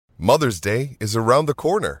Mother's Day is around the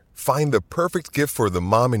corner. Find the perfect gift for the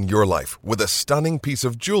mom in your life with a stunning piece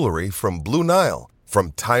of jewelry from Blue Nile.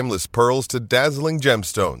 From timeless pearls to dazzling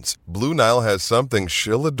gemstones, Blue Nile has something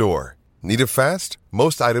she'll adore. Need it fast?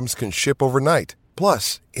 Most items can ship overnight.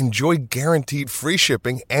 Plus, enjoy guaranteed free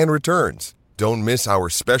shipping and returns. Don't miss our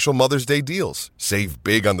special Mother's Day deals. Save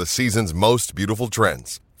big on the season's most beautiful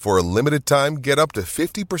trends. For a limited time, get up to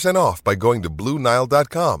 50% off by going to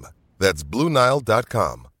BlueNile.com. That's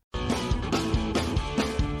BlueNile.com.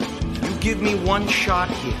 You give me one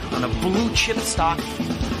shot here on a blue chip stock.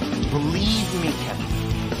 Believe me,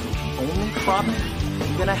 Kevin, the only problem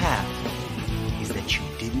you're gonna have is that you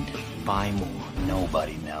didn't buy more.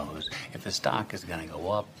 Nobody knows if the stock is gonna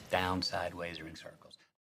go up, down, sideways, or in circles.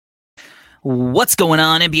 What's going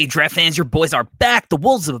on, NBA draft fans? Your boys are back. The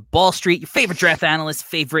Wolves of Wall Street, your favorite draft analyst,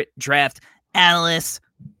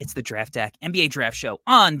 It's the Draftdaq NBA Draft Show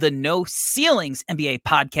on the No Ceilings NBA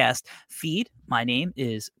podcast feed. My name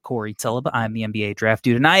is Corey Tulliba. I'm the NBA Draft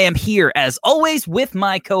Dude, and I am here, as always, with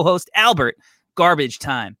my co-host, Albert Garbage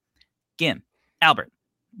Time. Gim, Albert,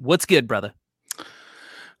 what's good, brother?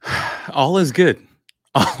 All is good.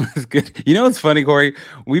 All is good. You know what's funny, Corey?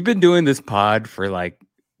 We've been doing this pod for like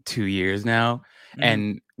 2 years now,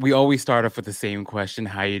 and we always start off with the same question: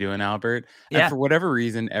 how you doing, Albert? And for whatever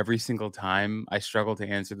reason, every single time I struggle to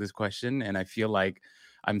answer this question, and I feel like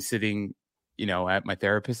I'm sitting, at my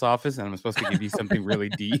therapist's office, and I'm supposed to give you something really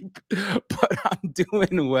deep, but I'm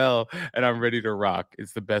doing well, and I'm ready to rock.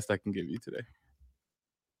 It's the best I can give you today.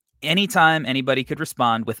 Anytime anybody could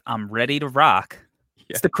respond with "I'm ready to rock,"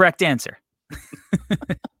 it's the correct answer.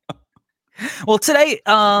 Well, today,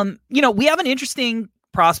 we have an interesting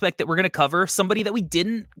prospect that we're going to cover, somebody that we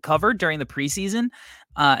didn't cover during the preseason.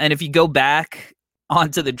 And if you go back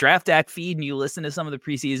onto the Draftdaq feed and you listen to some of the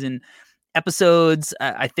preseason episodes,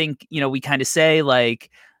 I think, we kind of say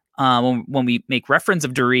when we make reference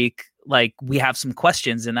of Dariq, we have some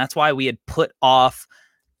questions, and that's why we had put off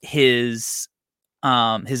his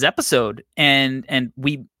episode and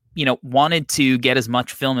we, wanted to get as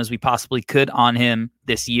much film as we possibly could on him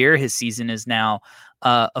this year. His season is now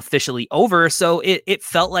officially over, so it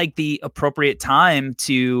felt like the appropriate time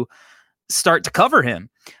to start to cover him.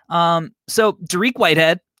 So Dariq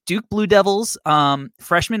Whitehead, Duke Blue Devils,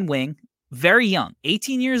 freshman wing, very young,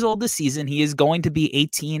 18 years old this season. He is going to be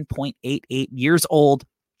 18.88 years old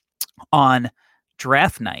on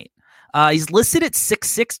draft night. He's listed at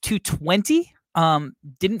 6'6", 220.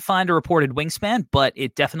 Didn't find a reported wingspan, but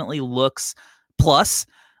it definitely looks plus.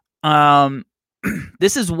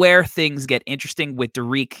 This is where things get interesting with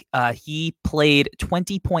Dariq. He played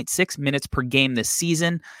 20.6 minutes per game this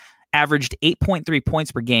season, averaged 8.3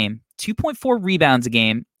 points per game, 2.4 rebounds a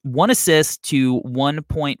game, 1 assist to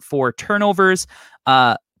 1.4 turnovers,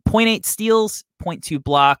 0.8 steals, 0.2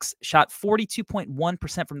 blocks, shot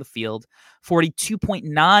 42.1% from the field,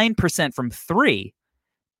 42.9% from three,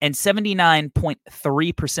 and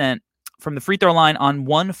 79.3% from the free throw line on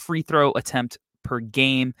 1 free throw attempt per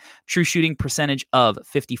game. True shooting percentage of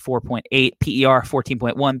 54.8, PER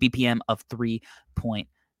 14.1, BPM of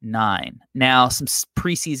 3.9. Now, some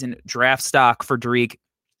preseason draft stock for Dariq.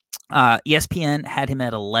 ESPN had him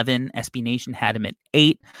at 11. SB Nation had him at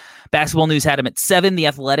 8. Basketball News had him at 7. The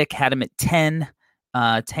Athletic had him at 10.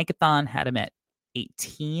 Tankathon had him at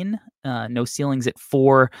 18. No Ceilings at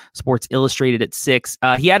 4. Sports Illustrated at 6.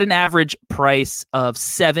 He had an average price of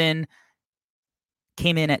 7.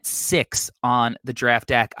 Came in at 6 on the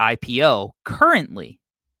Draftdaq IPO. Currently,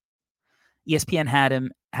 ESPN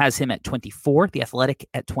has him at 24, The Athletic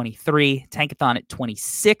at 23, Tankathon at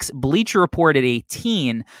 26, Bleacher Report at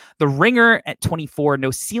 18, The Ringer at 24,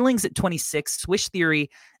 No Ceilings at 26, Swish Theory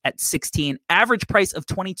at 16, average price of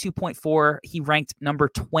 22.4. He ranked number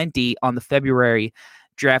 20 on the February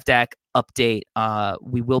Draftdaq update.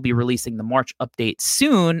 We will be releasing the March update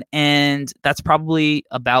soon, and that's probably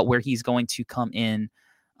about where he's going to come in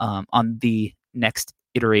on the next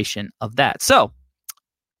iteration of that. So,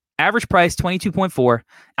 average price 22.4.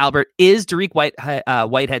 Albert, is Dariq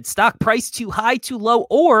Whitehead stock price too high, too low,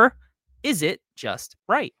 or is it just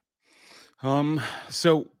right?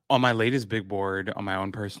 So on my latest big board, on my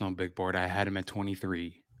own personal big board, I had him at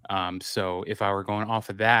 23. So if I were going off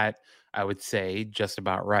of that, I would say just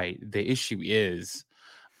about right. The issue is,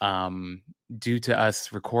 due to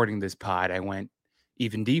us recording this pod, I went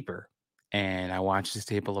even deeper and I watched his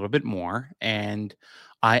tape a little bit more. And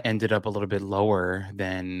I ended up a little bit lower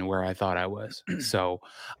than where I thought I was. So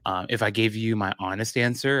if I gave you my honest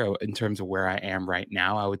answer in terms of where I am right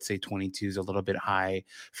now, I would say 22 is a little bit high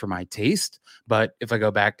for my taste. But if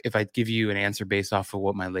I give you an answer based off of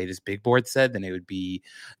what my latest big board said, then it would be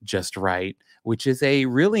just right, which is a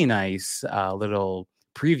really nice little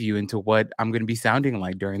preview into what I'm going to be sounding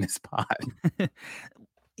like during this pod.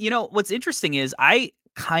 What's interesting is I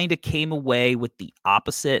kind of came away with the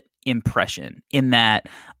opposite impression in that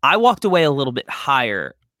I walked away a little bit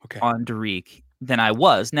higher on Dariq than I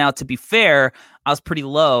was. Now, to be fair, I was pretty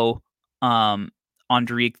low on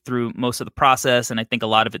Dariq through most of the process, and I think a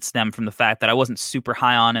lot of it stemmed from the fact that I wasn't super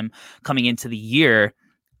high on him coming into the year,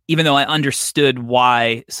 even though I understood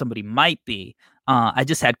why somebody might be. I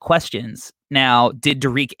just had questions. Now, did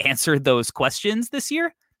Dariq answer those questions this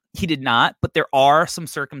year? He did not, but there are some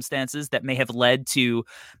circumstances that may have led to,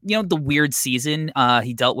 the weird season.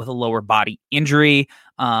 He dealt with a lower body injury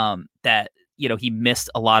that, he missed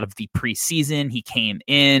a lot of the preseason. He came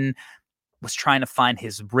in, was trying to find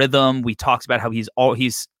his rhythm. We talked about how he's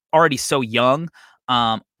already so young.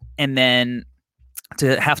 And then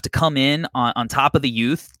to have to come in on top of the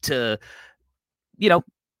youth to,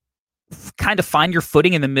 kind of find your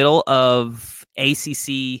footing in the middle of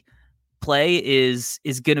ACC play is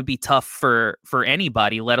going to be tough for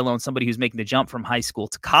anybody, let alone somebody who's making the jump from high school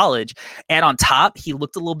to college. And on top, he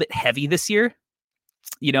looked a little bit heavy this year,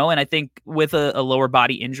 and I think with a lower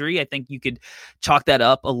body injury, I think you could chalk that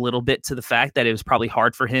up a little bit to the fact that it was probably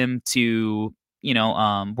hard for him to,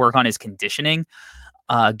 work on his conditioning,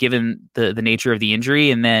 given the nature of the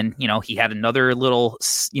injury. And then, he had another little,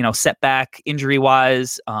 setback injury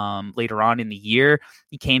wise later on in the year.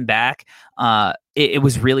 He came back. It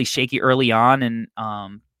was really shaky early on.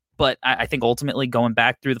 And but I think ultimately going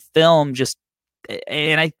back through the film,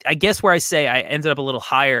 and I guess where I say I ended up a little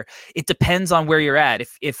higher, it depends on where you're at.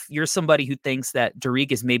 If you're somebody who thinks that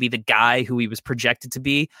Dariq is maybe the guy who he was projected to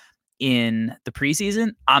be in the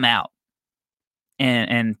preseason, I'm out.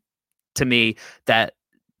 And to me, that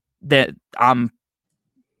I'm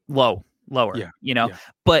lower,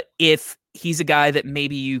 but if he's a guy that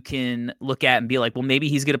maybe you can look at and be like, well, maybe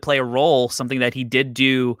he's going to play a role, something that he did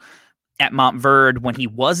do at Montverde when he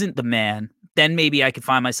wasn't the man, then maybe I could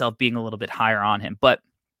find myself being a little bit higher on him. But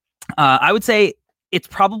I would say it's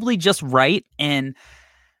probably just right. And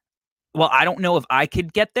well, I don't know if I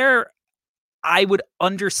could get there. I would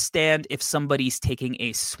understand if somebody's taking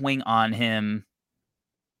a swing on him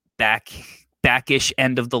backish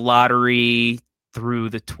end of the lottery through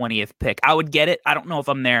the 20th pick. I would get it. I don't know if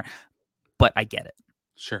I'm there, but I get it.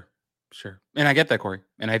 Sure. And I get that, Corey.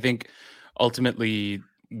 And I think ultimately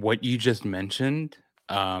what you just mentioned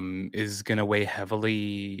is going to weigh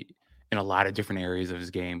heavily in a lot of different areas of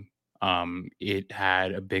his game. It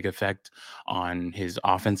had a big effect on his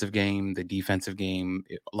offensive game, the defensive game,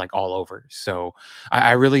 like all over. So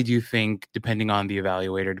I really do think, depending on the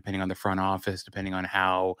evaluator, depending on the front office, depending on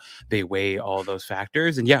how they weigh all those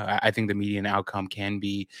factors, and yeah, I think the median outcome can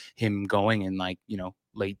be him going in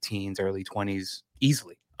late teens, early 20s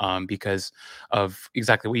easily. Because of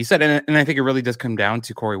exactly what you said. And I think it really does come down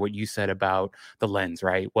to, Corey, what you said about the lens,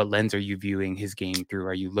 right? What lens are you viewing his game through?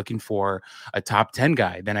 Are you looking for a top 10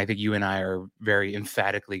 guy? Then I think you and I are very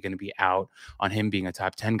emphatically going to be out on him being a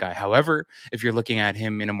top 10 guy. However, if you're looking at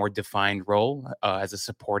him in a more defined role as a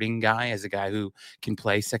supporting guy, as a guy who can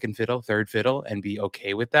play second fiddle, third fiddle, and be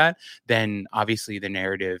okay with that, then obviously the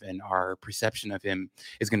narrative and our perception of him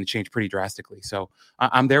is going to change pretty drastically. So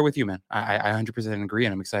I'm there with you, man. I 100% agree,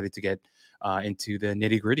 and I'm excited to get into the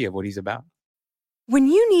nitty-gritty of what he's about. When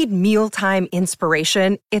you need mealtime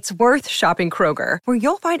inspiration, it's worth shopping Kroger, where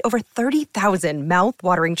you'll find over 30,000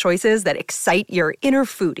 mouth-watering choices that excite your inner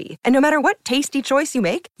foodie. And no matter what tasty choice you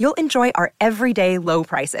make, you'll enjoy our everyday low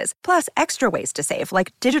prices, plus extra ways to save,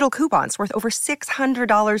 like digital coupons worth over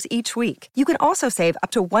 $600 each week. You can also save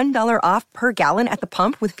up to $1 off per gallon at the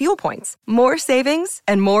pump with fuel points. More savings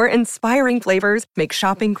and more inspiring flavors make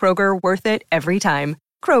shopping Kroger worth it every time.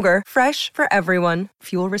 Kroger, fresh for everyone.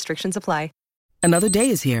 Fuel restrictions apply. Another day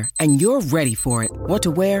is here, and you're ready for it. What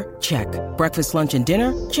to wear? Check. Breakfast, lunch, and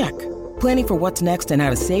dinner? Check. Planning for what's next and how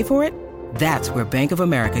to save for it? That's where Bank of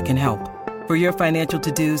America can help. For your financial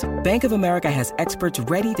to-dos, Bank of America has experts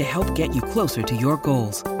ready to help get you closer to your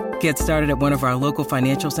goals. Get started at one of our local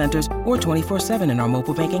financial centers or 24/7 in our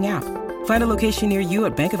mobile banking app. Find a location near you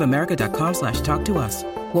at bankofamerica.com/talktous.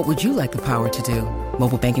 What would you like the power to do?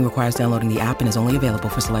 Mobile banking requires downloading the app and is only available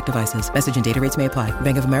for select devices. Message and data rates may apply.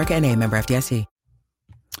 Bank of America NA, member FDIC.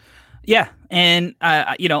 Yeah, and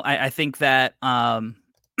I think that all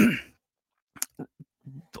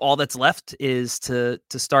that's left is to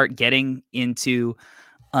start getting into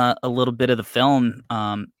a little bit of the film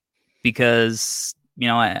because,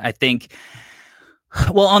 I think,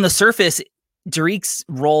 well, on the surface, Dariq's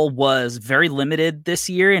role was very limited this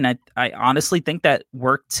year, and I honestly think that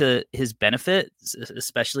worked to his benefit,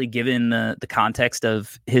 especially given the context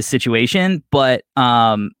of his situation. But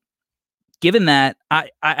given that,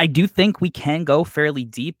 I do think we can go fairly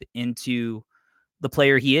deep into the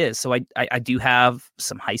player he is. So I do have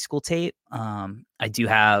some high school tape. I do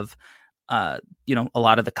have a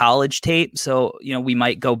lot of the college tape. So, we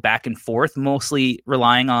might go back and forth, mostly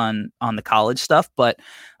relying on the college stuff. But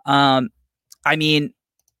I mean,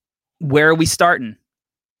 where are we starting?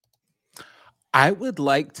 I would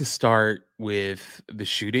like to start with the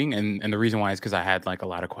shooting, and the reason why is because I had like a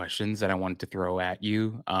lot of questions that I wanted to throw at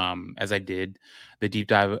you as I did the deep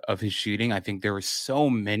dive of his shooting. I think there were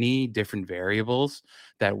so many different variables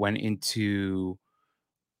that went into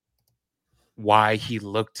why he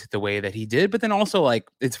looked the way that he did. But then also, like,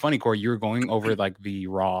 it's funny, Corey, you were going over like the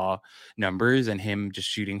raw numbers and him just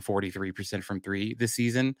shooting 43% from three this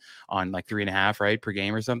season on like 3.5, right, per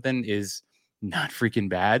game or something is not freaking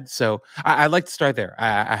bad. So I'd like to start there.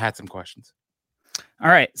 I had some questions. All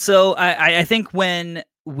right. So I think when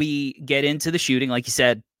we get into the shooting, like you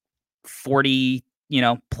said, 40,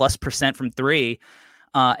 +% from three.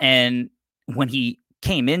 And when he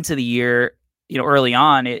came into the year, early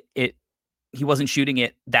on, he wasn't shooting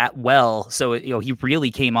it that well. So, he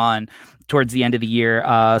really came on towards the end of the year.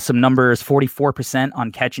 Some numbers: 44%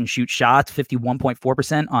 on catch and shoot shots,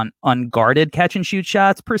 51.4% on unguarded catch and shoot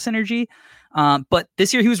shots per synergy. But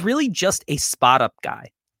this year he was really just a spot up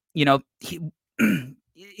guy. He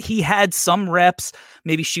had some reps,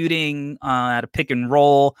 maybe shooting at a pick and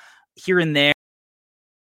roll here and there.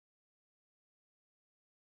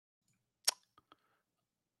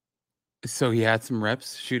 So he had some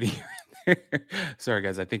reps shooting. Sorry,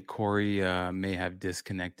 guys. I think Corey may have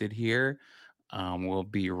disconnected here. We'll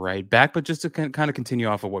be right back. But just to kind of continue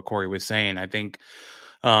off of what Corey was saying, I think,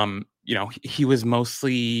 he was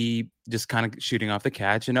mostly just kind of shooting off the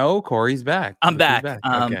catch. And Corey's back. I'm back.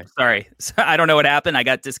 Okay. Sorry. I don't know what happened. I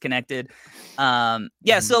got disconnected.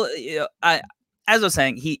 So as I was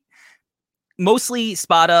saying, he mostly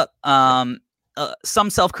spot up. Some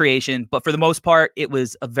self-creation, but for the most part, it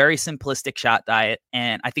was a very simplistic shot diet.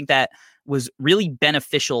 And I think that was really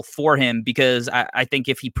beneficial for him because I think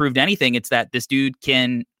if he proved anything, it's that this dude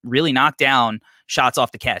can really knock down shots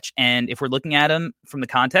off the catch. And if we're looking at him from the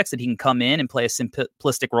context that he can come in and play a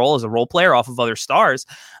simplistic role as a role player off of other stars,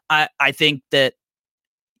 I think that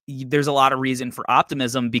there's a lot of reason for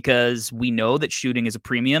optimism because we know that shooting is a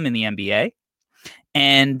premium in the NBA.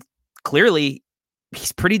 And clearly,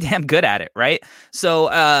 he's pretty damn good at it, right? So,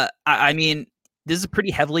 I mean, this is a pretty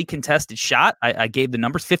heavily contested shot. I gave the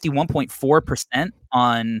numbers: 51.4%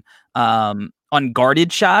 on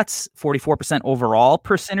unguarded shots, 44% overall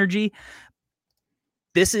per synergy.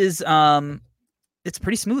 This is it's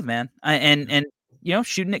pretty smooth, man. And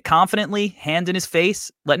shooting it confidently, hand in his face,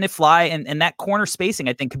 letting it fly, and that corner spacing,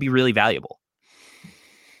 I think, could be really valuable.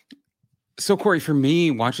 So, Corey, for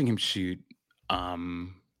me, watching him shoot,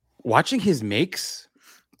 watching his makes,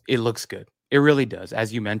 it looks good. It really does.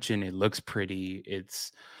 As you mentioned, it looks pretty.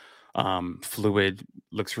 It's fluid,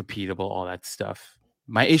 looks repeatable, all that stuff.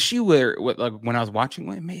 My issue when I was watching,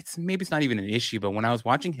 maybe it's not even an issue, but when I was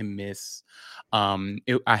watching him miss, I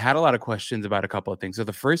had a lot of questions about a couple of things. So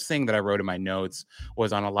the first thing that I wrote in my notes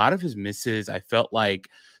was on a lot of his misses, I felt like,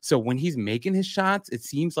 so when he's making his shots, it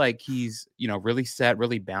seems like he's, really set,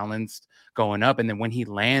 really balanced going up. And then when he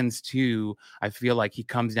lands too, I feel like he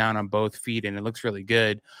comes down on both feet and it looks really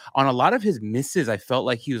good. On a lot of his misses, I felt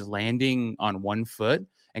like he was landing on one foot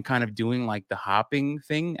and kind of doing like the hopping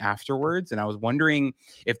thing afterwards. And I was wondering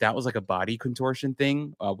if that was like a body contortion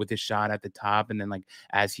thing with his shot at the top. And then like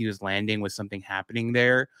as he was landing, was something happening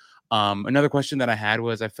there? Another question that I had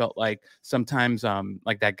was I felt like sometimes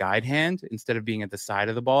like that guide hand, instead of being at the side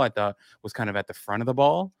of the ball, I thought was kind of at the front of the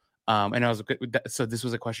ball. And I was so this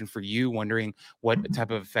was a question for you, wondering what type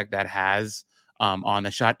of effect that has on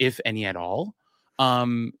the shot, if any at all.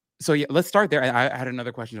 So yeah, let's start there. I had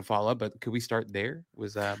another question to follow up, but could we start there?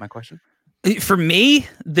 Was my question. For me,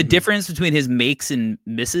 the difference between his makes and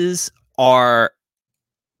misses are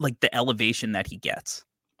like the elevation that he gets.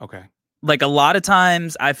 Okay. Like a lot of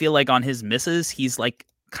times I feel like on his misses, he's like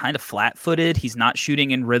kind of flat-footed. He's not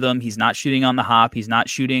shooting in rhythm. He's not shooting on the hop. He's not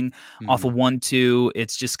shooting off of 1-2.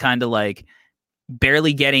 It's just kind of like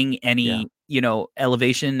barely getting any,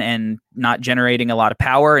 elevation and not generating a lot of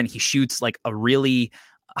power. And he shoots like a really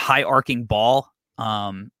high arcing ball.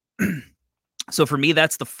 So for me,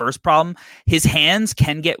 that's the first problem. His hands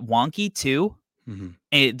can get wonky too.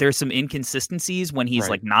 There's some inconsistencies when he's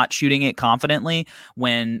Right. like not shooting it confidently.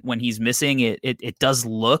 When he's missing it, it does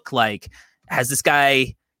look like, has this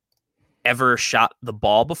guy ever shot the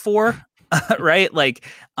ball before? Right? Like,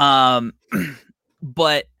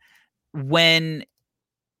 but when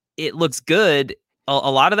it looks good,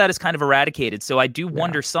 a lot of that is kind of eradicated. So I do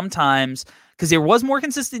wonder sometimes, because there was more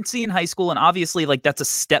consistency in high school, and obviously like that's a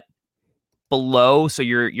step below. So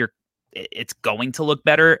it's going to look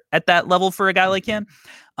better at that level for a guy like him.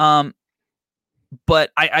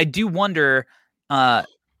 But I do wonder,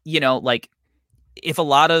 like if a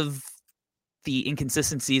lot of the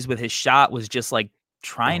inconsistencies with his shot was just like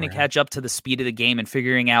trying to catch up to the speed of the game and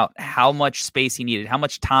figuring out how much space he needed, how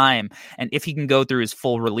much time, and if he can go through his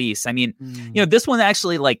full release. I mean, this one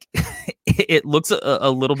actually like it looks a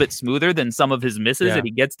little bit smoother than some of his misses, and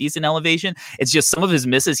he gets decent elevation. It's just some of his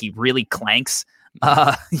misses he really clanks.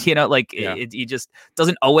 He just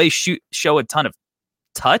doesn't always show a ton of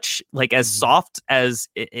touch, like as soft as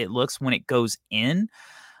it looks when it goes in.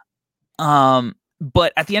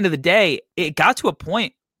 But at the end of the day, it got to a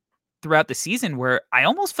point throughout the season where I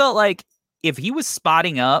almost felt like if he was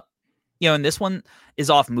spotting up, and this one is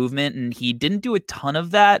off movement, and he didn't do a ton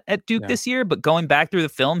of that at Duke this year, but going back through the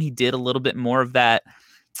film, he did a little bit more of that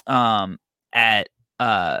at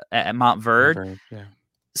Montverde.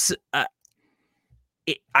 So,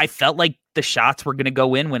 I felt like the shots were going to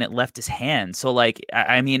go in when it left his hand. So like,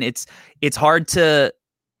 I mean, it's hard to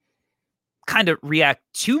kind of react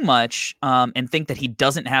too much and think that he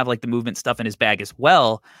doesn't have like the movement stuff in his bag as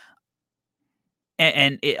well.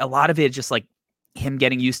 And a lot of it just like him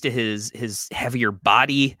getting used to his heavier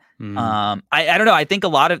body. I don't know. I think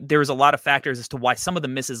there was a lot of factors as to why some of the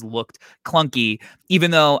misses looked clunky,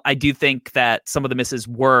 even though I do think that some of the misses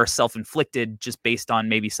were self-inflicted just based on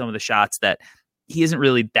maybe some of the shots that he isn't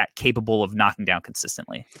really that capable of knocking down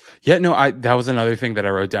consistently. Yeah, no, that was another thing that I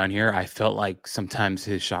wrote down here. I felt like sometimes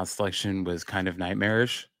his shot selection was kind of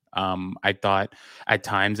nightmarish. I thought at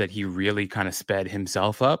times that he really kind of sped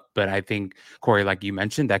himself up, but I think, Corey, like you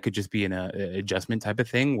mentioned, that could just be an adjustment type of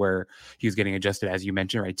thing where he was getting adjusted, as you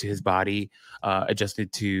mentioned, right, to his body,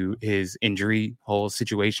 adjusted to his injury whole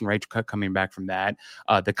situation, right, coming back from that,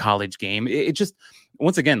 the college game. It just,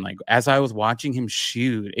 once again, like as I was watching him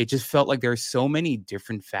shoot, it just felt like there are so many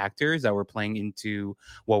different factors that were playing into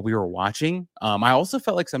what we were watching. I also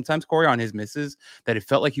felt like sometimes, Corey, on his misses, that it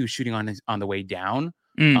felt like he was shooting on the way down.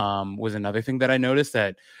 Was another thing that I noticed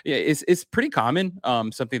that it's pretty common,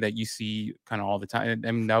 something that you see kind of all the time.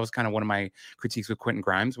 I mean, that was kind of one of my critiques with Quentin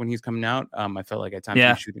Grimes when he's coming out. I felt like at times he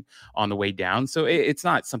was shooting on the way down. So it's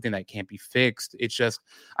not something that can't be fixed. It's just,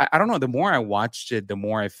 I don't know. The more I watched it, the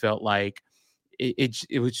more I felt like it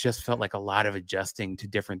just felt like a lot of adjusting to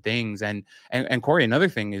different things. And Corey, another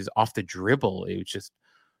thing is off the dribble. It just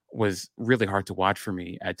was really hard to watch for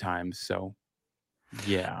me at times. So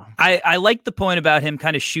yeah, I like the point about him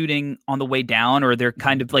kind of shooting on the way down, or they're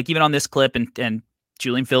kind of like, even on this clip, and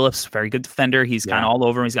Julian Phillips, very good defender. He's kind of all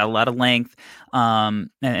over him. He's got a lot of length. And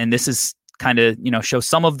this is kind of, shows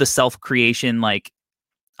some of the self-creation, like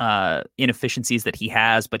inefficiencies that he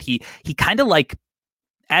has, but he kind of like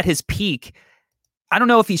at his peak, I don't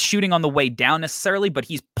know if he's shooting on the way down necessarily, but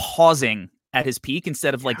he's pausing at his peak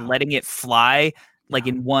instead of like letting it fly. Like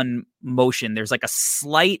in one motion, there's like a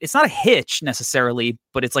slight, it's not a hitch necessarily,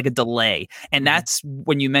 but it's like a delay. And that's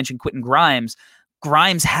when you mentioned Quentin Grimes.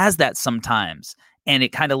 Grimes has that sometimes. And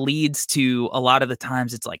it kind of leads to a lot of the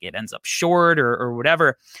times it's like it ends up short or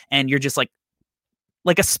whatever. And you're just like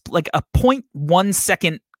a 0.1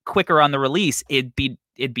 second quicker on the release, it'd be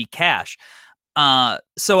cash.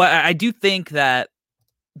 So I do think that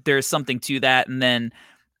there's something to that. And then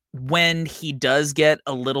when he does get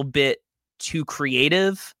a little bit too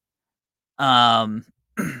creative,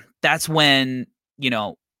 that's when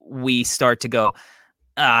we start to go,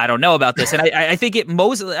 I don't know about this. And I think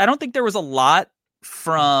I don't think there was a lot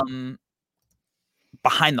from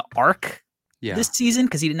behind the arc this season,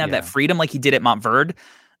 because he didn't have that freedom like he did at Montverde.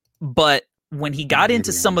 But when he got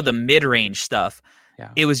into some of the mid-range stuff,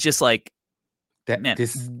 it was just like,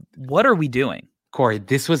 what are we doing? Corey,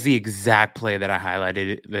 this was the exact play that I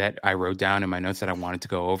highlighted, that I wrote down in my notes that I wanted to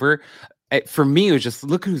go over. For me, it was just,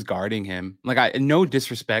 look who's guarding him. Like, no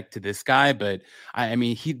disrespect to this guy, but I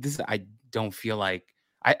don't feel like,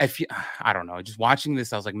 I don't know. Just watching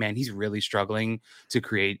this, I was like, man, he's really struggling to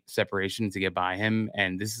create separation to get by him.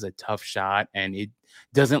 And this is a tough shot, and it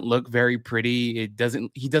doesn't look very pretty. He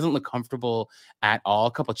doesn't look comfortable at all.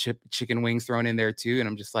 A couple chicken wings thrown in there too. And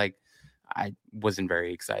I'm just like, I wasn't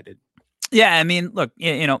very excited. Yeah, I mean, look,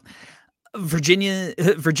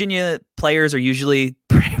 Virginia players are usually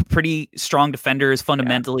pretty strong defenders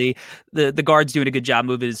fundamentally. The guard's doing a good job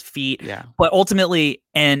moving his feet. Yeah. But ultimately,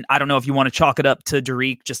 and I don't know if you want to chalk it up to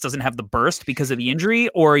Dariq just doesn't have the burst because of the injury,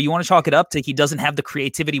 or you want to chalk it up to he doesn't have the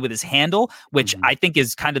creativity with his handle, which I think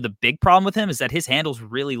is kind of the big problem with him, is that his handle's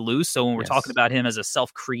really loose. So when we're talking about him as a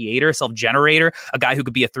self-creator, self-generator, a guy who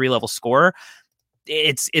could be a 3-level scorer,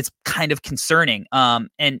 it's kind of concerning.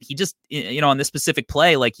 And he just, on this specific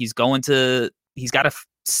play, like he's got to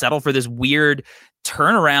settle for this weird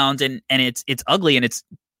turnaround, and it's ugly. And it's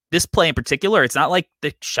this play in particular. It's not like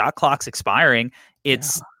the shot clock's expiring.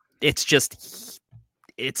 It's just,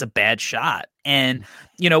 it's a bad shot. And,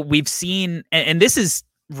 we've seen, and this is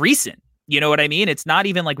recent, you know what I mean? It's not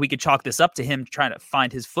even like we could chalk this up to him trying to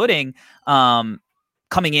find his footing,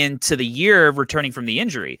 coming into the year, returning from the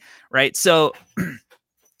injury. Right. So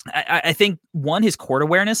I think his court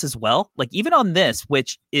awareness as well, like even on this,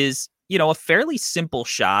 which is, a fairly simple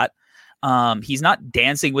shot. He's not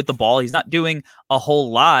dancing with the ball. He's not doing a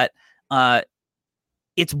whole lot.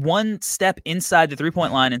 It's one step inside the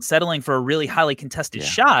 3-point line and settling for a really highly contested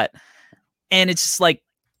shot. And it's just like,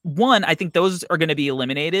 I think those are going to be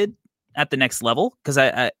eliminated at the next level, because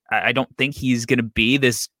I don't think he's going to be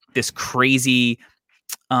this crazy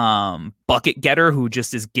bucket getter who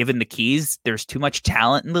just is given the keys. There's too much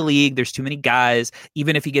talent in the league. There's too many guys,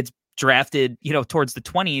 even if he gets drafted, towards the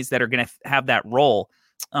 20s, that are going to have that role.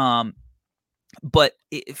 But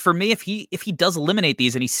for me, if he does eliminate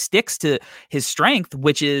these and he sticks to his strength,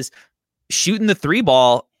 which is shooting the 3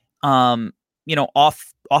 ball,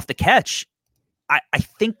 off the catch, I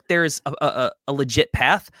think there's a legit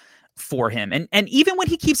path for him. And even when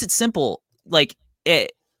he keeps it simple, like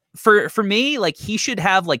for me, like he should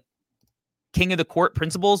have like king of the court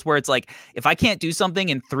principles, where it's like, if I can't do something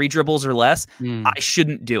in 3 dribbles or less, I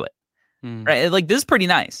shouldn't do it. Right. Like this is pretty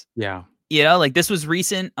nice. Yeah. Like this was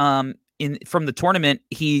recent. From the tournament,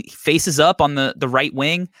 he faces up on the right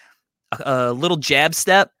wing, a little jab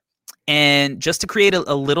step, and just to create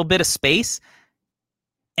a little bit of space,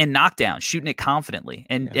 and knockdown, shooting it confidently.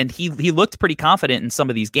 And he looked pretty confident in some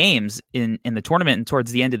of these games in the tournament and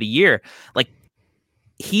towards the end of the year. Like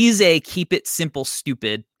he's a keep it simple,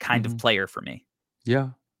 stupid kind of player for me. Yeah.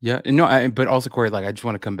 Yeah. No, but also, Corey, like I just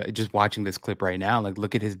want to come back, just watching this clip right now, like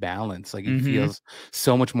look at his balance. Like it feels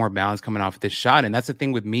so much more balanced coming off this shot. And that's the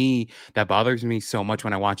thing with me that bothers me so much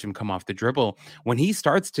when I watch him come off the dribble. When he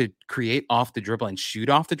starts to create off the dribble and shoot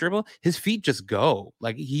off the dribble, his feet just go.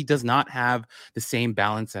 Like he does not have the same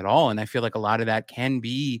balance at all. And I feel like a lot of that can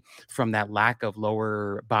be from that lack of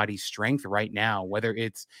lower body strength right now, whether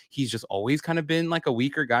it's he's just always kind of been like a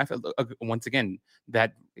weaker guy. Once again,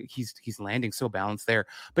 that he's landing so balanced there.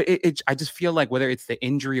 But I just feel like whether it's the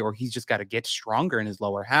injury or he's just got to get stronger in his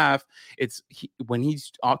lower half, when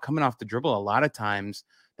he's coming off the dribble, a lot of times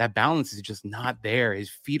that balance is just not there. His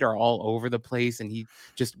feet are all over the place, and he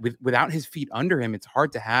just without his feet under him, it's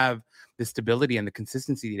hard to have the stability and the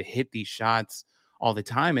consistency to hit these shots all the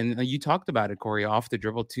time. And you talked about it, Corey, off the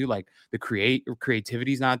dribble too. Like the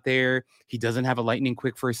creativity's not there. He doesn't have a lightning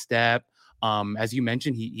quick first step. As you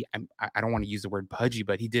mentioned, I don't want to use the word pudgy,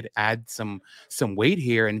 but he did add some weight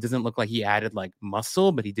here, and it doesn't look like he added like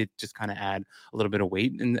muscle, but he did just kind of add a little bit of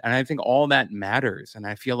weight. And I think all that matters. And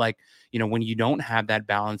I feel like, when you don't have that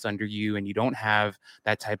balance under you and you don't have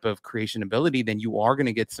that type of creation ability, then you are going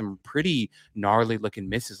to get some pretty gnarly looking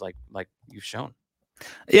misses like you've shown.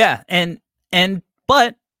 Yeah.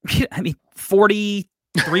 But I mean,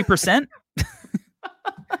 43%.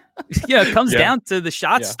 It comes down to the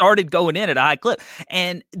shots started going in at a high clip.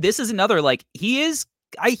 And this is another, like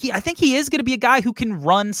I think he is going to be a guy who can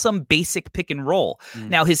run some basic pick and roll.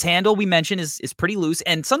 Now his handle, we mentioned, is pretty loose.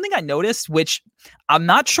 And something I noticed, which I'm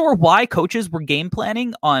not sure why coaches were game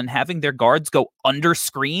planning on having their guards go under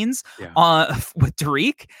screens with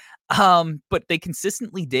Dariq. But they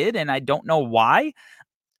consistently did. And I don't know why.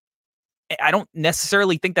 I don't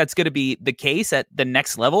necessarily think that's going to be the case at the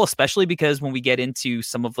next level, especially because when we get into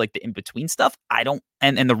some of like the in-between stuff, and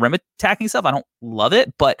the rim attacking stuff, I don't love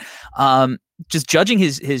it. But just judging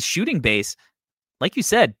his shooting base, like you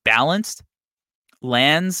said, balanced,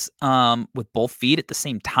 lands with both feet at the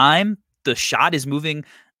same time. The shot is moving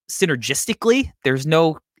synergistically. There's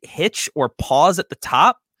no hitch or pause at the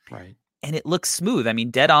top. Right. And it looks smooth. I mean,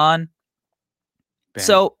 dead on. Bam.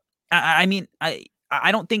 So, I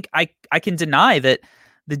don't think I can deny that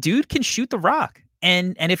the dude can shoot the rock.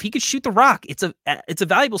 And if he could shoot the rock, it's a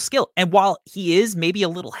valuable skill. And while he is maybe a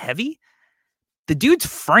little heavy, the dude's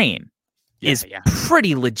frame is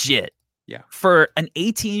pretty legit. Yeah. For an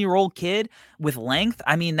 18-year-old kid with length,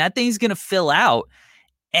 I mean, that thing's going to fill out.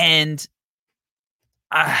 And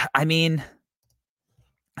I mean,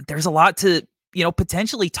 there's a lot to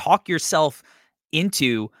potentially talk yourself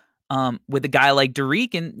into with a guy like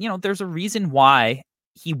Dariq. And, there's a reason why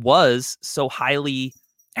he was so highly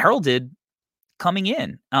heralded coming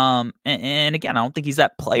in. And again, I don't think he's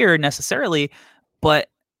that player necessarily, but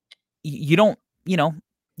you don't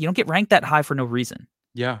get ranked that high for no reason.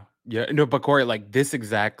 Yeah. Yeah. No, but Corey, like this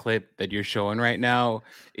exact clip that you're showing right now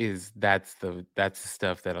that's the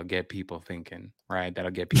stuff that'll get people thinking, right?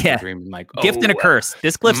 That'll get people dreaming like, gift and a curse.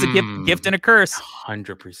 This clip's a gift and a curse.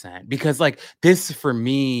 100%. Because like this for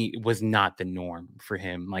me was not the norm for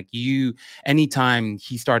him. Like anytime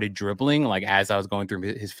he started dribbling, like as I was going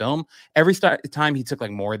through his film, every time he took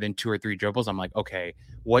like more than 2 or 3 dribbles, I'm like, okay,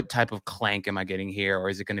 what type of clank am I getting here? Or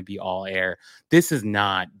is it going to be all air? This is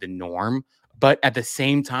not the norm. But at the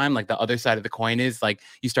same time, like the other side of the coin is like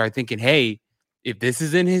you start thinking, hey, if this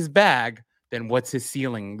is in his bag, then what's his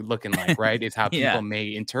ceiling looking like, right? Is how people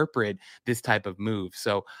may interpret this type of move.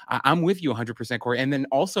 So I'm with you 100%, Corey. And then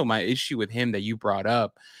also my issue with him that you brought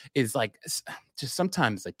up is like just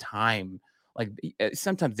sometimes the time. Like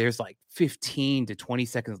sometimes there's like 15 to 20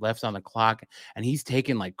 seconds left on the clock and he's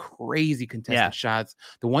taking like crazy contested shots.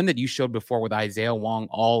 The one that you showed before with Isaiah Wong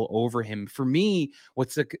all over him. For me,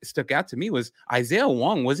 what stuck out to me was Isaiah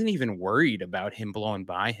Wong wasn't even worried about him blowing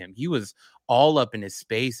by him. He was all up in his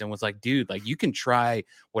space and was like, dude, like you can try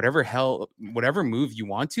whatever move you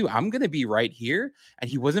want to. I'm going to be right here. And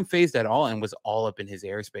he wasn't phased at all and was all up in his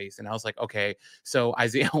airspace. And I was like, okay, so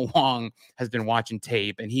Isaiah Wong has been watching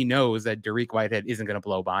tape and he knows that Dariq Whitehead isn't going to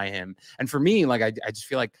blow by him. And for me, like, I just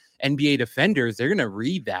feel like NBA defenders, they're going to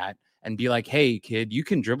read that and be like, hey, kid, you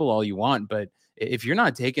can dribble all you want, but if you're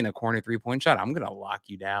not taking a corner 3-point shot, I'm going to lock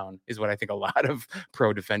you down, is what I think a lot of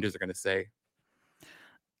pro defenders are going to say.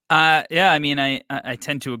 Yeah, I mean, I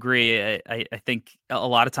tend to agree. I think a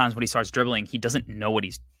lot of times when he starts dribbling, he doesn't know what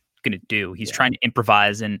he's going to do. He's trying to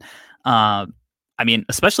improvise. And I mean,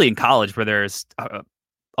 especially in college where there's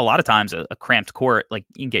a lot of times a cramped court, like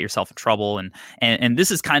you can get yourself in trouble. And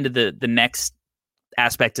this is kind of the next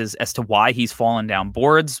aspect as to why he's fallen down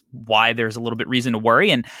boards, why there's a little bit reason to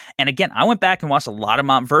worry. And again, I went back and watched a lot of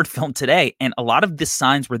Montverde film today, and a lot of the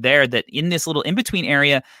signs were there that in this little in-between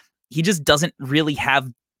area, he just doesn't really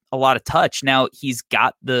have a lot of touch. Now he's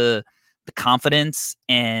got the confidence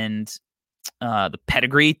and the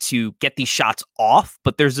pedigree to get these shots off,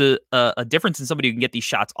 but there's a difference in somebody who can get these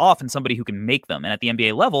shots off and somebody who can make them. And at the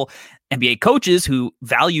NBA level, NBA coaches who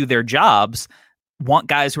value their jobs want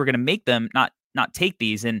guys who are going to make them, not take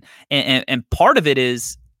these. And part of it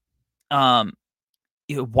is why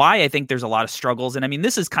I think there's a lot of struggles. And I mean,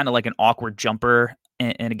 this is kind of like an awkward jumper.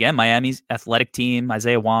 And again, Miami's athletic team,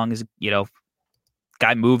 Isaiah Wong is,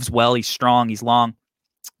 guy moves well. He's strong. He's long.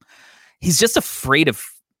 He's just afraid of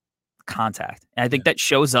contact. And I think that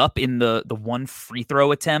shows up in the one free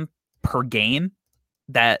throw attempt per game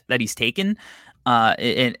that he's taken.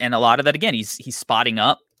 And a lot of that, again, he's spotting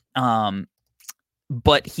up.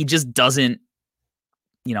 But he just doesn't,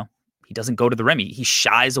 he doesn't go to the rim. He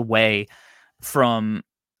shies away from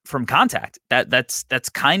contact. That's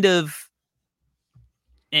kind of,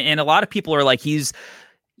 and a lot of people are like, he's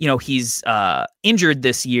injured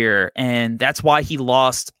this year, and that's why he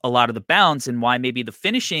lost a lot of the bounce and why maybe the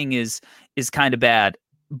finishing is kind of bad.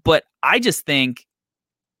 But I just think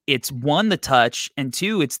it's one, the touch, and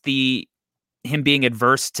two, it's him being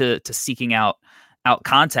adverse to seeking out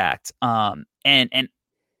contact. And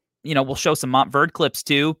we'll show some Montverde clips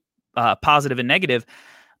too, positive and negative.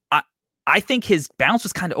 I think his bounce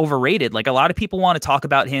was kind of overrated. Like a lot of people want to talk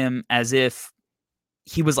about him as if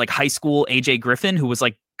he was like high school AJ Griffin, who was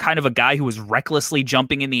like kind of a guy who was recklessly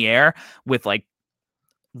jumping in the air with like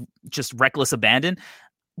just reckless abandon.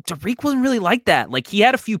 Dariq wasn't really like that. Like he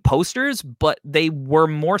had a few posters, but they were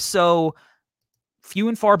more so few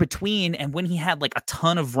and far between. And when he had like a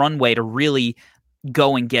ton of runway to really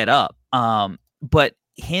go and get up. But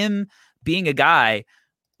him being a guy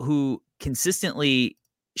who consistently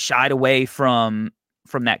shied away from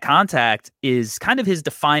that contact is kind of his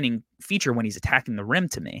defining feature when he's attacking the rim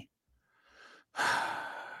to me.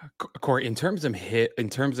 Corey, in terms of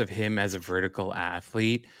him as a vertical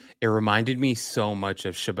athlete, it reminded me so much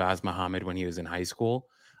of Shabazz Muhammad when he was in high school.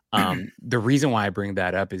 The reason why I bring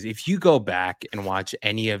that up is if you go back and watch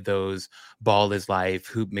any of those Ball is Life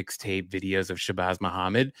hoop mixtape videos of Shabazz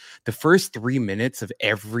Muhammad, the first 3 minutes of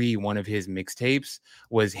every one of his mixtapes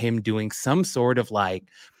was him doing some sort of like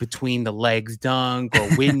between the legs dunk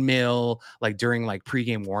or windmill, like during like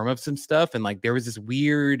pregame warmups and stuff. And like there was this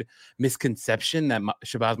weird misconception that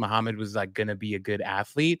Shabazz Muhammad was like going to be a good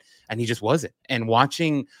athlete, and he just wasn't. And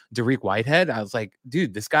watching Dariq Whitehead, I was like,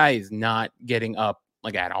 dude, this guy is not getting up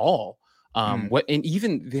like at all. And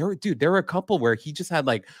even there were a couple where he just had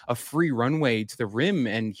like a free runway to the rim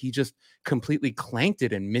and he just completely clanked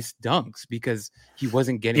it and missed dunks because he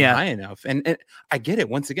wasn't getting high enough. And I get it.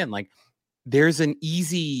 Once again, like there's an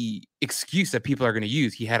easy excuse that people are going to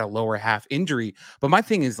use. He had a lower half injury, but my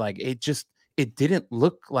thing is like, it didn't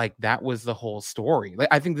look like that was the whole story. Like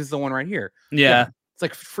I think this is the one right here. Yeah. It's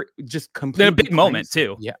like just completely a big moment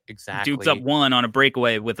too. Yeah, exactly. Duke's up 1 on a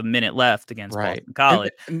breakaway with a minute left against Boston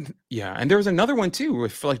College. And there was another one too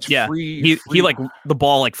with like free. He like the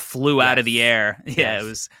ball like flew out of the air. Yeah, it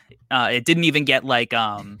was. It didn't even get like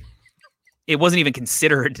it wasn't even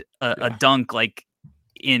considered a dunk like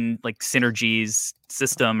in like Synergy's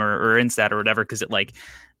system or Instat or whatever because it like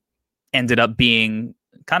ended up being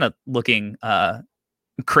kind of looking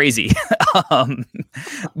crazy.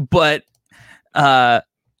 But I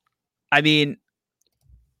mean,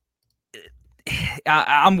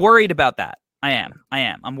 I'm worried about that. I am.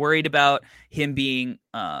 I'm worried about him being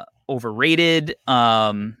overrated.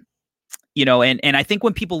 And I think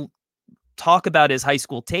when people talk about his high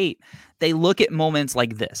school tape, they look at moments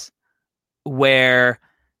like this, where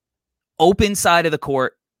open side of the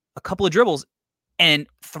court, a couple of dribbles, and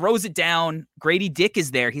throws it down. Grady Dick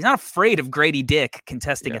is there. He's not afraid of Grady Dick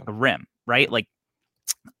contesting at the rim, right? Like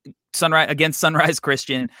Sunrise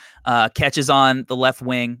Christian, catches on the left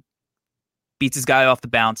wing, beats his guy off the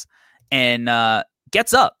bounce, and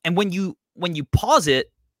gets up. And when you pause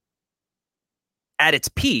it at its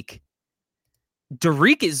peak,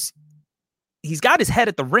 Dariq he's got his head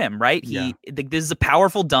at the rim, right? This is a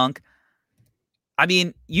powerful dunk. I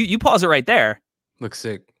mean, you pause it right there. Looks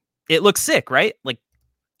sick. It looks sick, right? Like,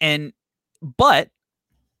 but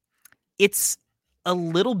it's a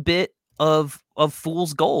little bit of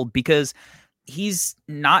fool's gold because he's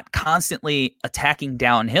not constantly attacking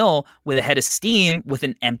downhill with a head of steam with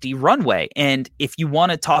an empty runway. And if you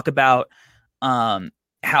want to talk about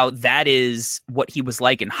how that is what he was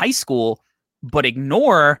like in high school, but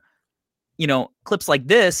ignore, clips like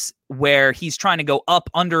this where he's trying to go up,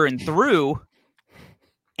 under, and through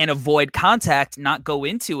and avoid contact, not go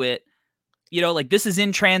into it. Like this is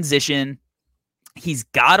in transition. He's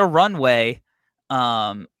got a runway.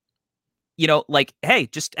 Like, hey,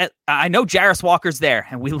 I know Jarris Walker's there,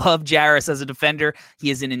 and we love Jarris as a defender. He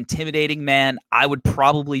is an intimidating man. I would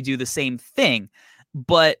probably do the same thing.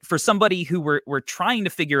 But for somebody who we're trying to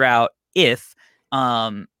figure out if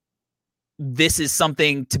this is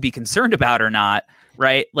something to be concerned about or not,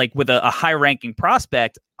 right? Like with a high-ranking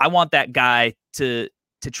prospect, I want that guy to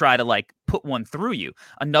try to like put one through you.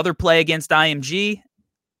 Another play against IMG,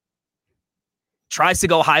 tries to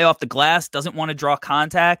go high off the glass, doesn't want to draw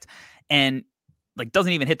contact, and like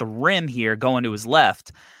doesn't even hit the rim here going to his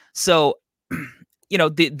left. So,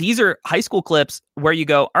 these are high school clips where you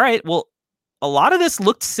go, all right, well, a lot of this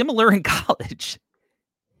looked similar in college.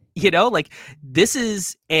 Like this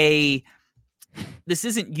isn't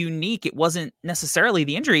unique. It wasn't necessarily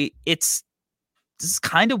the injury. This is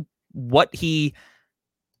kind of what he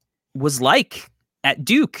was like at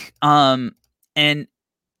Duke. And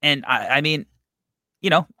I mean,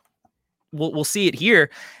 we'll see it here.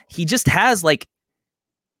 He just has like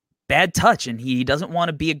bad touch and he doesn't want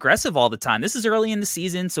to be aggressive all the time. This is early in the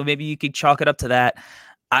season, so maybe you could chalk it up to that.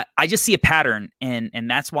 I just see a pattern and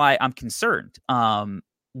that's why I'm concerned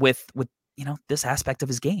with this aspect of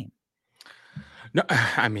his game. No,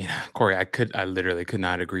 I mean, Corey, I literally could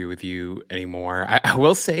not agree with you anymore. I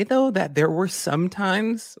will say though that there were some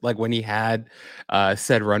times like when he had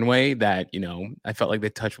said runway that, I felt like the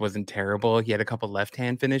touch wasn't terrible. He had a couple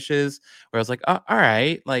left-hand finishes where I was like, oh, all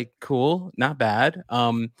right, like cool, not bad.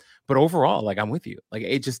 But overall, like I'm with you. Like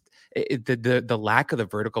the lack of the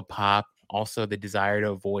vertical pop, also the desire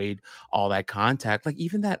to avoid all that contact, like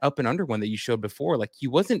even that up and under one that you showed before, like he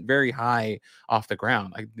wasn't very high off the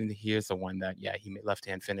ground. Like here's the one that he made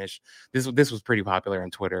left-hand finish. This was pretty popular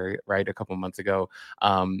on Twitter, right, a couple months ago.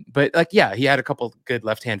 But like he had a couple good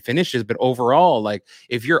left-hand finishes, but overall, like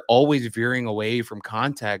if you're always veering away from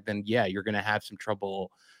contact, then you're gonna have some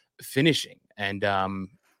trouble finishing. And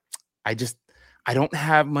I don't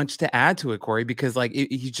have much to add to it, Corey, because like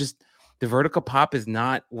the vertical pop is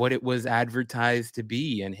not what it was advertised to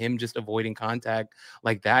be. And him just avoiding contact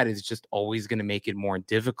like that is just always going to make it more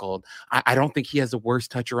difficult. I don't think he has the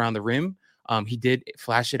worst touch around the rim. He did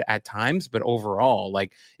flash it at times, but overall,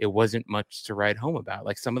 like it wasn't much to write home about.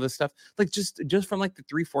 Like some of the stuff, like just from like the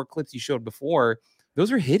 3-4 clips you showed before,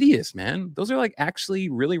 those are hideous, man. Those are like actually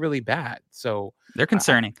really, really bad. So they're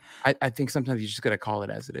concerning. I think sometimes you just got to call it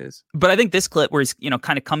as it is. But I think this clip where he's,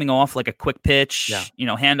 kind of coming off like a quick pitch,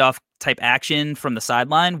 Yeah. Handoff type action from the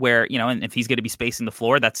sideline where, and if he's going to be spacing the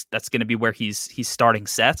floor, that's going to be where he's starting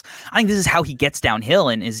sets. I think this is how he gets downhill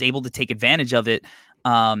and is able to take advantage of it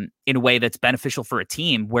in a way that's beneficial for a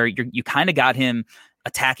team where you kind of got him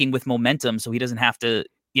attacking with momentum so he doesn't have to,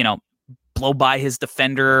 blow by his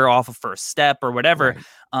defender off a first step or whatever.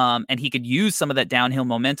 Right. And he could use some of that downhill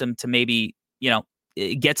momentum to maybe,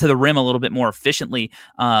 get to the rim a little bit more efficiently.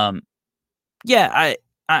 I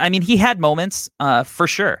mean, he had moments for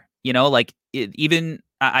sure,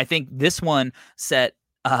 I think this one set,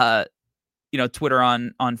 Twitter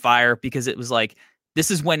on fire because it was like, this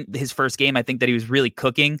is when his first game, I think that he was really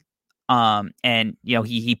cooking. And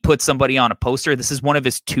he put somebody on a poster. This is one of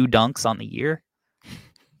his 2 dunks on the year.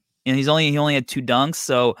 And he only had 2 dunks.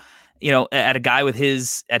 So, at a guy at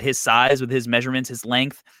his size, with his measurements, his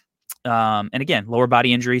length, and again, lower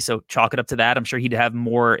body injury. So chalk it up to that. I'm sure he'd have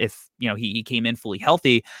more if, he came in fully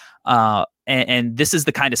healthy. And this is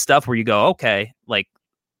the kind of stuff where you go, okay, like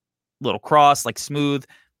little cross, like smooth,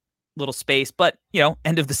 little space, but,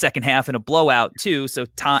 end of the second half in a blowout too. So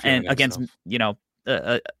time and against,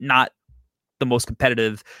 not the most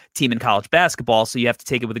competitive team in college basketball. So you have to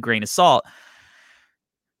take it with a grain of salt.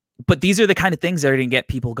 But these are the kind of things that are going to get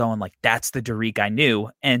people going like, that's the Dariq I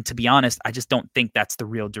knew. And to be honest, I just don't think that's the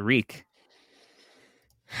real Dariq.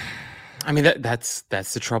 I mean, that's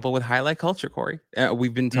the trouble with highlight culture, Corey.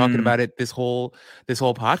 We've been talking about it this whole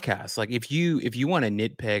podcast. Like, if you want to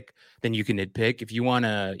nitpick, then you can nitpick. If you want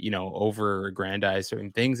to, over-aggrandize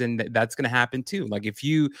certain things, then that's going to happen too. Like, if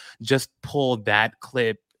you just pull that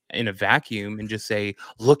clip in a vacuum and just say,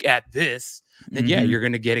 look at this, then yeah, you're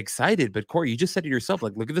going to get excited. But Corey, you just said it yourself,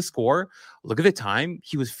 like, look at the score, look at the time.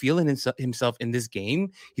 He was feeling himself in this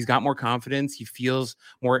game. He's got more confidence. He feels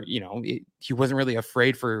more, he wasn't really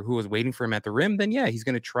afraid for who was waiting for him at the rim. Then yeah, he's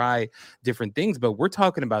going to try different things. But we're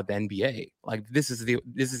talking about the NBA. Like, this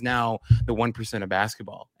is now the 1% of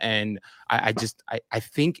basketball. And I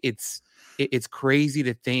think it's crazy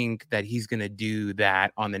to think that he's going to do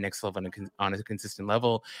that on the next level on a consistent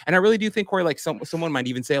level. And I really do think, Corey, like someone might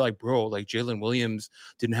even say like, bro, like Jalen Williams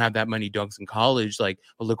didn't have that many dunks in college. Like,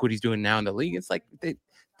 but look what he's doing now in the league. It's like,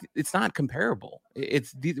 it's not comparable.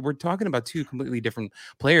 We're talking about 2 completely different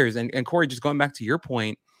players. And Corey, just going back to your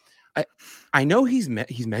point, I know he's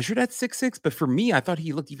measured at 6'6", but for me, I thought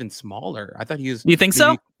he looked even smaller. I thought he was. You think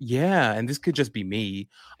so? Yeah, and this could just be me.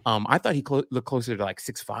 I thought he looked closer to like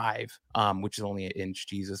 6'5", which is only an inch.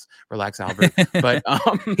 Jesus, relax, Albert. But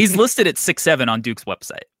he's listed at 6'7" on Duke's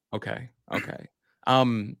website. Okay.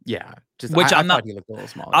 Yeah, just which I thought he looked a little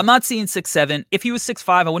smaller. I'm not seeing 6'7". If he was 6'5",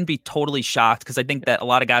 I wouldn't be totally shocked because I think that a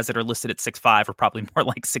lot of guys that are listed at 6'5" are probably more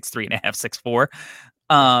like 6'3.5",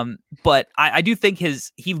 6'4". But I do think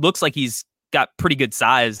he looks like he's got pretty good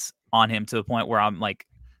size on him to the point where I'm like,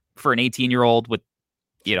 for an 18-year-old with,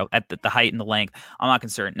 at the height and the length, I'm not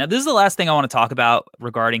concerned. Now, this is the last thing I want to talk about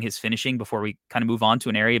regarding his finishing before we kind of move on to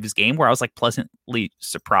an area of his game where I was like pleasantly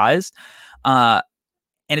surprised.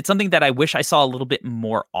 And it's something that I wish I saw a little bit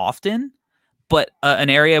more often, but an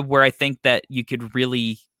area where I think that you could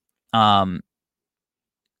really,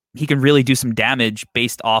 he can really do some damage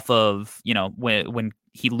based off of, when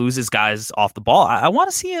he loses guys off the ball. I want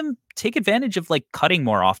to see him take advantage of like cutting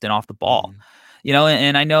more often off the ball,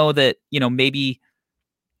 and I know that, maybe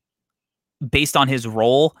based on his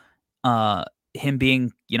role, him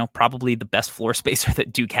being, probably the best floor spacer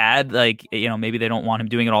that Duke had, like, maybe they don't want him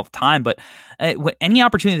doing it all the time, but any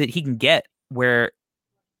opportunity that he can get where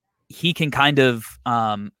he can kind of,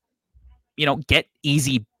 get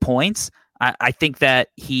easy points, I think that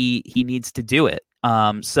he needs to do it.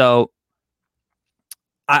 So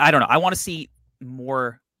I don't know. I want to see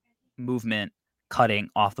more movement cutting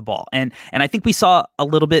off the ball. And I think we saw a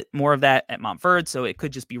little bit more of that at Montverde, so it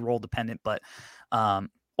could just be role dependent, but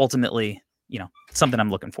ultimately, something I'm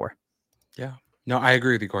looking for. Yeah. No, I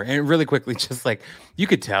agree with you, Corey. And really quickly, just like you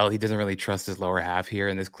could tell he doesn't really trust his lower half here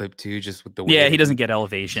in this clip too, just with the way he doesn't get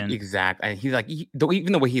elevation. Exactly. And he's like,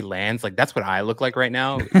 even the way he lands, like that's what I look like right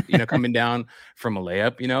now, coming down from a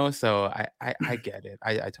layup, so I get it.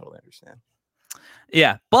 I totally understand.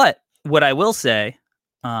 Yeah. But what I will say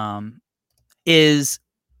is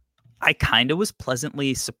I kind of was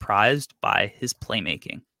pleasantly surprised by his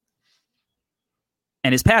playmaking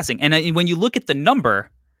and his passing. And when you look at the number,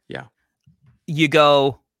 you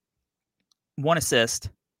go 1 assist,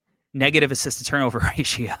 negative assist to turnover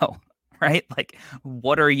ratio, right? Like,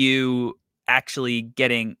 what are you actually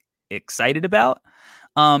getting excited about?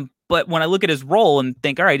 But But when I look at his role and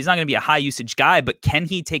think, all right, he's not going to be a high usage guy, but can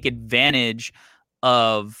he take advantage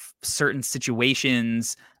of certain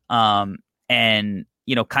situations and,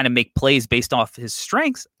 you know, kind of make plays based off his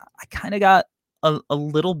strengths? I kind of got a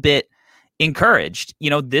little bit encouraged. You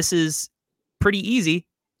know, this is pretty easy,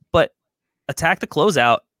 but attack the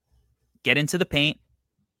closeout, get into the paint,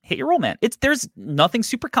 hit your roll man. There's nothing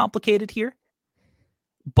super complicated here,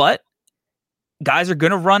 but guys are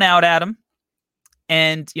going to run out at him.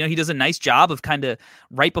 And, you know, he does a nice job of kind of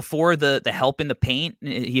right before the help in the paint,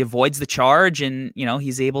 he avoids the charge and, you know,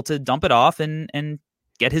 he's able to dump it off and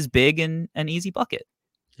get his big and an easy bucket.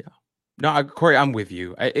 Yeah. No, Corey, I'm with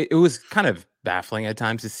you. It was kind of baffling at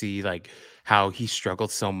times to see like how he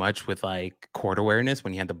struggled so much with like court awareness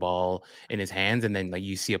when he had the ball in his hands. And then like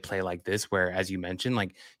you see a play like this where, as you mentioned,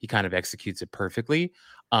 like he kind of executes it perfectly.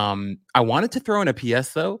 I wanted to throw in a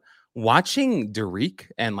PS though. Watching Dariq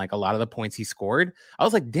and like a lot of the points he scored, I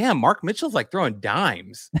was like, damn, Mark Mitchell's like throwing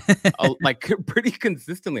dimes like pretty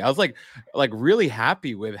consistently. I was like really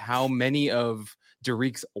happy with how many of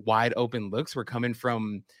Dariq's wide open looks were coming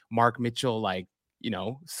from Mark Mitchell, like, you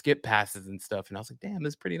know, skip passes and stuff. And I was like, damn,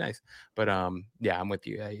 this is pretty nice. But yeah, I'm with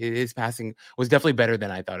you. His passing was definitely better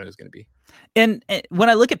than I thought it was going to be. And when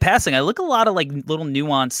I look at passing, I look a lot of like little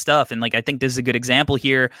nuanced stuff. And like, I think this is a good example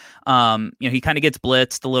here. You know, he kind of gets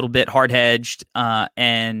blitzed a little bit, hard hedged,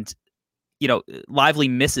 and, you know, Lively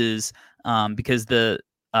misses because the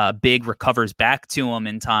big recovers back to him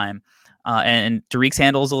in time. And Dariq's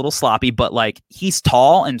handle is a little sloppy, but like he's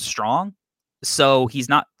tall and strong. So he's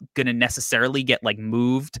not going to necessarily get like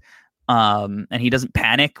moved. And he doesn't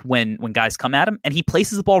panic when guys come at him, and he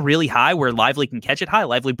places the ball really high where Lively can catch it high.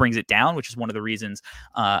 Lively brings it down, which is one of the reasons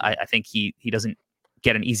I think he doesn't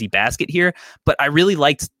get an easy basket here. But I really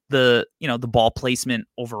liked the ball placement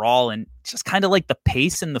overall, and just kind of like the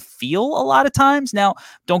pace and the feel a lot of times. Now,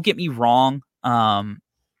 don't get me wrong.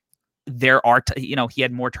 There are, he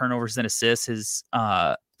had more turnovers than assists.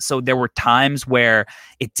 So there were times where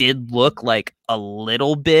it did look like a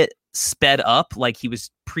little bit sped up, like he was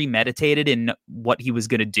premeditated in what he was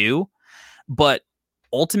going to do. But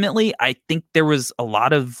ultimately, I think there was a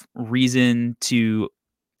lot of reason to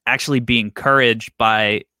actually be encouraged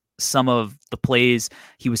by some of the plays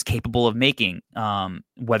he was capable of making,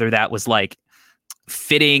 whether that was like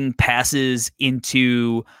fitting passes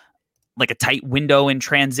into like a tight window in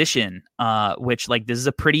transition, which like this is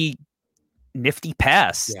a pretty nifty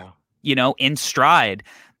pass, you know, in stride,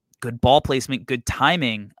 good ball placement, good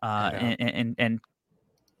timing, and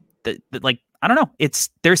like, I don't know,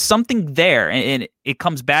 there's something there, and it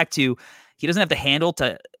comes back to he doesn't have the handle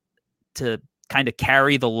to kind of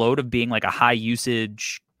carry the load of being like a high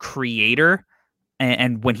usage creator,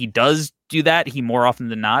 and when he does do that, he more often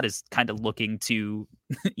than not is kind of looking to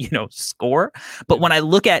score. But when I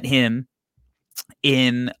look at him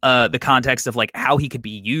in the context of like how he could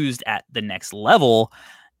be used at the next level,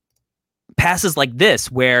 passes like this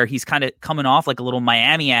where he's kind of coming off like a little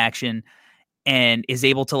Miami action and is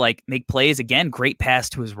able to like make plays again. Great pass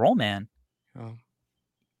to his roll man. Oh,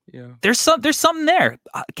 yeah. There's something there.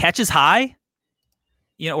 Catches high,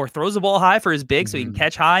 or throws the ball high for his big, so he can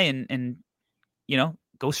catch high and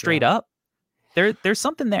go straight up. There's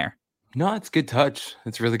something there. No, it's good touch.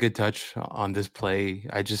 It's really good touch on this play.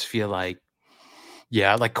 I just feel like,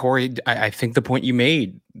 yeah, like Corey, I think the point you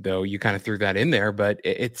made, though, you kind of threw that in there, but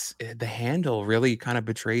it's the handle really kind of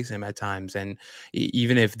betrays him at times. And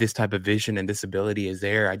even if this type of vision and this ability is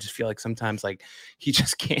there, I just feel like sometimes like he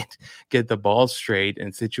just can't get the ball straight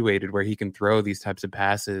and situated where he can throw these types of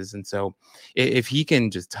passes. And so if he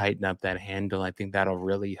can just tighten up that handle, I think that'll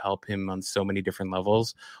really help him on so many different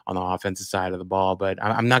levels on the offensive side of the ball. But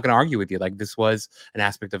I'm not going to argue with you. Like, this was an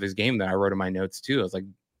aspect of his game that I wrote in my notes too. I was like,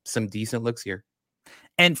 some decent looks here.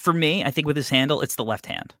 And for me, I think with his handle, it's the left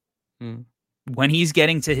hand. When he's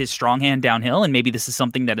getting to his strong hand downhill, and maybe this is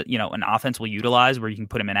something that, an offense will utilize where you can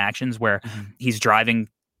put him in actions where he's driving,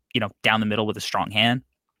 down the middle with a strong hand.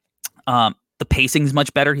 The pacing is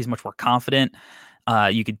much better. He's much more confident.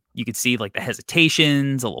 You could see like the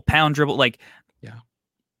hesitations, a little pound dribble. He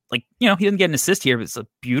doesn't get an assist here, but it's a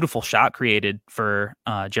beautiful shot created for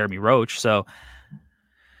Jeremy Roach. So,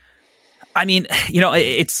 I mean,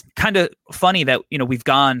 it's kind of funny that, we've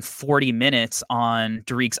gone 40 minutes on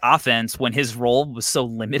Dariq's offense when his role was so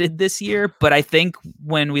limited this year. But I think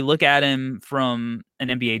when we look at him from an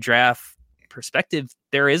NBA draft perspective,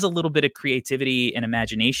 there is a little bit of creativity and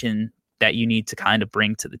imagination that you need to kind of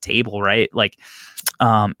bring to the table, right? Like,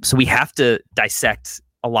 so we have to dissect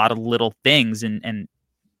a lot of little things and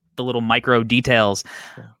the little micro details.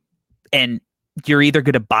 Yeah. And you're either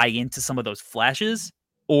going to buy into some of those flashes,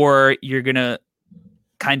 or you're going to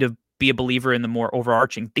kind of be a believer in the more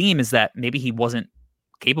overarching theme is that maybe he wasn't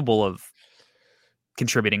capable of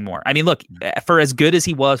contributing more. I mean, look, for as good as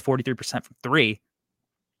he was, 43% from three,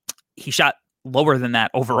 he shot lower than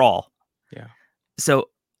that overall. Yeah. So,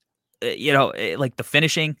 like the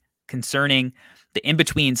finishing, concerning, the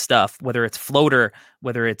in-between stuff, whether it's floater,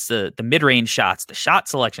 whether it's the mid-range shots, the shot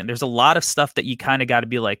selection, there's a lot of stuff that you kind of got to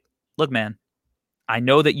be like, look, man, I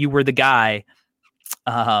know that you were the guy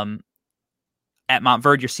at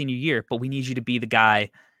Montverde your senior year, but we need you to be the guy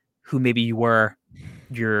who maybe you were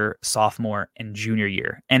your sophomore and junior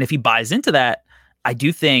year. And if he buys into that, I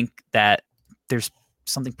do think that there's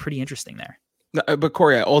something pretty interesting there. But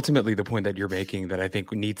Corey, ultimately, the point that you're making that I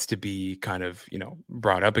think needs to be kind of,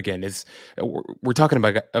 brought up again is we're talking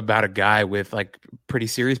about a guy with like pretty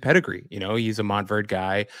serious pedigree. He's a Montverde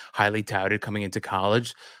guy, highly touted coming into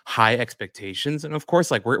college, high expectations. And of course,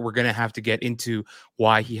 like we're going to have to get into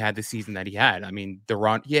why he had the season that he had. I mean,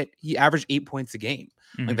 he averaged 8 points a game.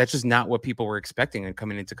 Mm-hmm. Like that's just not what people were expecting. And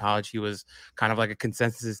coming into college, he was kind of like a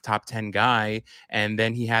consensus top 10 guy. And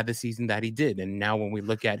then he had the season that he did. And now when we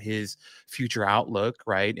look at his future outlook,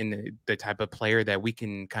 right, and the type of player that we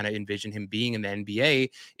can kind of envision him being in the NBA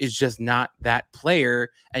is just not that player.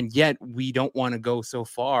 And yet we don't want to go so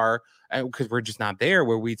far because we're just not there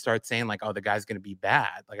where we start saying like, oh, the guy's going to be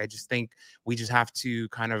bad. Like, I just think we just have to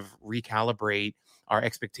kind of recalibrate our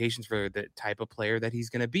expectations for the type of player that he's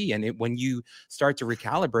going to be. And when you start to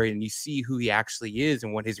recalibrate and you see who he actually is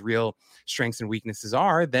and what his real strengths and weaknesses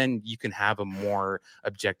are, then you can have a more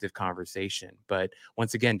objective conversation. But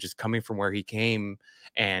once again, just coming from where he came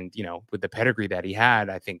and, with the pedigree that he had,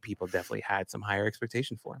 I think people definitely had some higher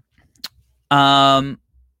expectations for him.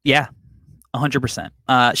 Yeah,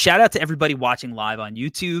 100%. Shout out to everybody watching live on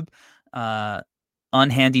YouTube.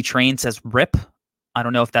 Unhandy Train says RIP. I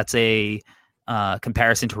don't know if that's a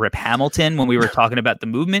comparison to Rip Hamilton when we were talking about the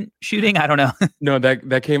movement shooting. I don't know. No,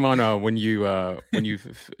 that came on when you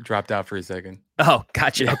dropped out for a second. Oh,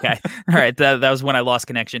 gotcha. Yeah. Okay. All right. That was when I lost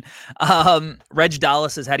connection. Reg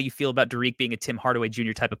Dallas says, how do you feel about Dariq being a Tim Hardaway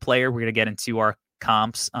Jr. type of player? We're going to get into our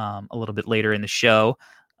comps a little bit later in the show.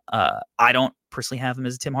 I don't personally have him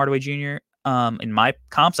as a Tim Hardaway Jr. In my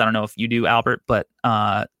comps. I don't know if you do, Albert, but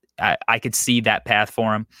I could see that path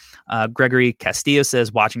for him. Gregory Castillo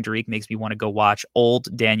says, watching Dariq makes me want to go watch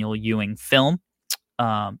old Daniel Ewing film.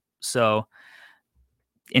 So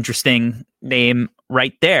interesting name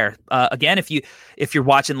right there. Again, if you're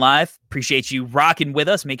watching live, appreciate you rocking with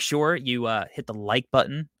us. Make sure you hit the like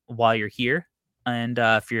button while you're here. And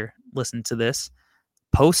if you're listening to this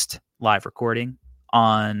post live recording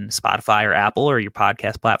on Spotify or Apple or your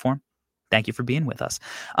podcast platform, thank you for being with us.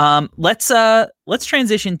 Let's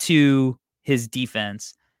transition to his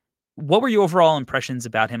defense. What were your overall impressions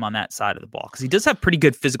about him on that side of the ball? Because he does have pretty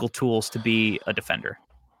good physical tools to be a defender.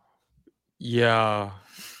 Yeah.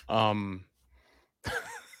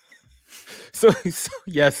 So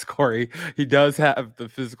yes, Corey, he does have the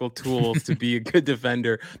physical tools to be a good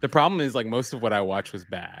defender. The problem is like most of what I watched was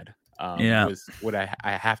bad. Was what I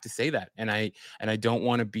have to say that, and I don't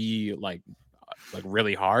want to be like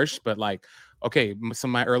really harsh, but like, okay, some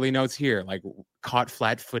of my early notes here, like caught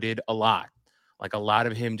flat-footed a lot. Like a lot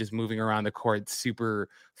of him just moving around the court, super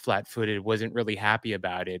flat-footed, wasn't really happy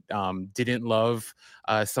about it. Didn't love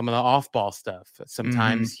some of the off-ball stuff.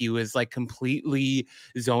 Sometimes he was like completely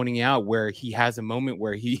zoning out where he has a moment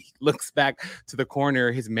where he looks back to the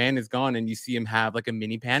corner, his man is gone, and you see him have like a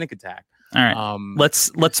mini panic attack. All right, let's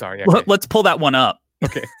pull that one up.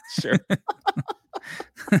 Okay, sure.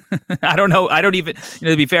 I don't know. I don't even,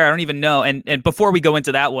 to be fair, I don't even know. And before we go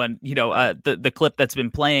into that one, the clip that's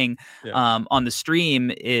been playing on the stream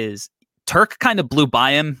is Turk kind of blew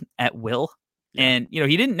by him at will. Yeah. And,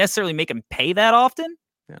 he didn't necessarily make him pay that often,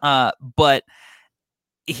 but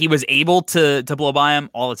he was able to blow by him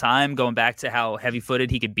all the time, going back to how heavy footed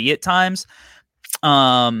he could be at times.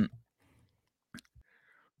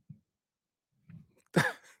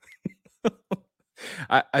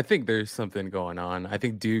 I think there's something going on. I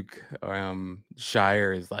think Duke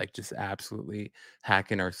Shire is like just absolutely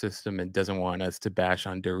hacking our system and doesn't want us to bash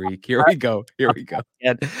on Dariq. Here we go.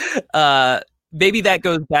 Maybe that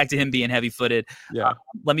goes back to him being heavy footed. Yeah.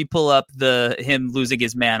 Let me pull up him losing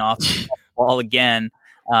his man off the ball again.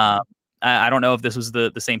 I don't know if this was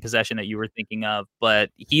the same possession that you were thinking of, but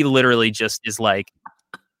he literally just is like,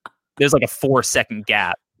 there's like a 4-second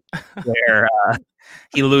gap where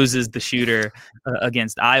he loses the shooter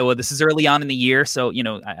against Iowa. This is early on in the year, so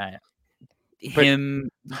him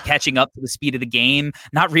catching up to the speed of the game,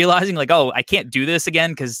 not realizing like, oh, I can't do this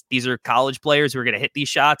again because these are college players who are going to hit these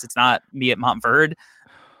shots. It's not me at Montverde.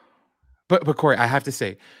 But Corey, I have to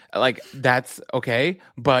say, like, that's okay,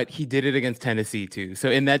 but he did it against Tennessee too. So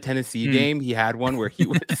in that Tennessee game, he had one where he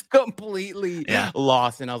was completely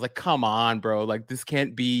lost, and I was like, "Come on, bro! Like, this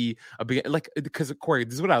can't be a big like." Because Corey,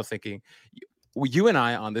 this is what I was thinking. You and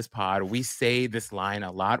I on this pod, we say this line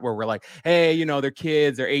a lot where we're like, hey, you know, they're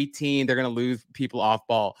kids, they're 18, they're going to lose people off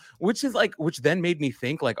ball, which then made me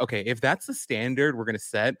think like, okay, if that's the standard we're going to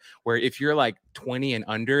set, where if you're like 20 and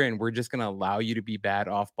under and we're just going to allow you to be bad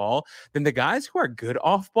off ball, then the guys who are good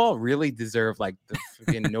off ball really deserve like the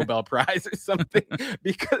fucking Nobel Prize or something,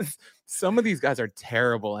 because some of these guys are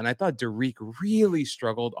terrible. And I thought Dariq really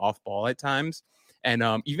struggled off ball at times. And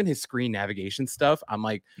even his screen navigation stuff, I'm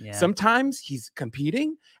like, sometimes he's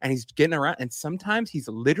competing and he's getting around, and sometimes he's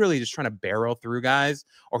literally just trying to barrel through guys,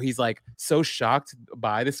 or he's like so shocked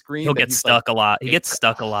by the screen. He'll get stuck a lot. He gets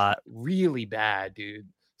stuck a lot. Really bad, dude.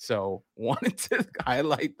 So wanted to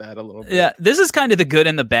highlight that a little bit. Yeah, this is kind of the good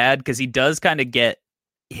and the bad, because he does kind of get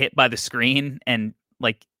hit by the screen, and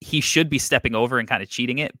like he should be stepping over and kind of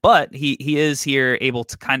cheating it, but he is here able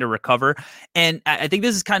to kind of recover. And I think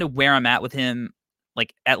this is kind of where I'm at with him.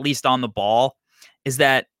 Like, at least on the ball, is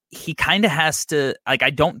that he kind of has to, like, I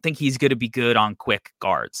don't think he's going to be good on quick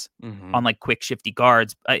guards, on like quick shifty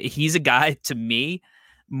guards. He's a guy, to me,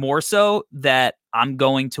 more so that I'm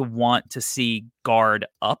going to want to see guard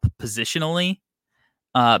up positionally,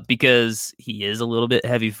 because he is a little bit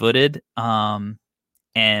heavy footed. And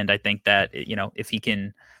I think that, you know, if he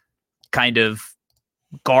can kind of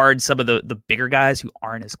guard some of the bigger guys who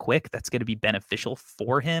aren't as quick, that's going to be beneficial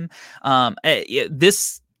for him.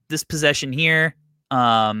 This possession here,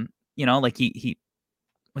 you know, like he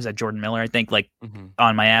was that Jordan Miller, I think, like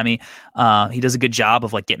on Miami. He does a good job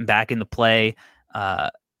of like getting back into play,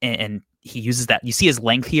 and he uses that. You see his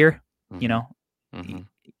length here, you know,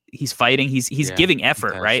 he's fighting, he's giving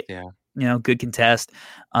effort, contest, right? Yeah, you know, good contest.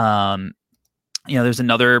 You know, there's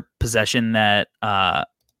another possession that I'm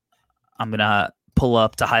gonna pull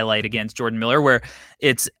up to highlight against Jordan Miller, where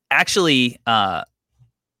it's actually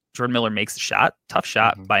Jordan Miller makes the shot, tough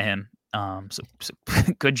shot by him. So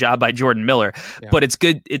good job by Jordan Miller, but it's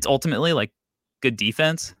good. It's ultimately like good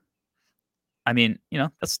defense. I mean, you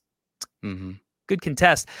know, that's good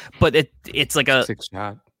contest, but it's like a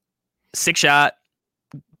six shot,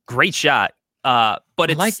 great shot. But I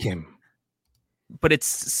it's like him, but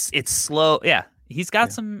it's slow. Yeah. He's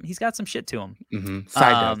got some shit to him.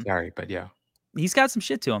 Side note, sorry, but yeah. He's got some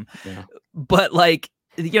shit to him. Yeah. But like,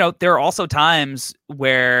 you know, there are also times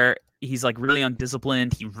where he's like really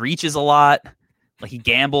undisciplined. He reaches a lot, like he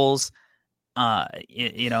gambles,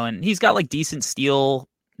 you know, and he's got like decent steal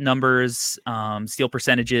numbers, steal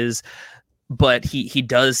percentages, but he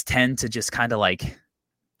does tend to just kind of like,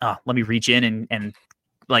 let me reach in and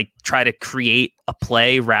like try to create a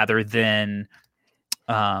play rather than,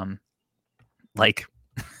 like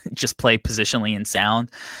just play positionally and sound.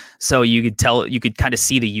 So you could kind of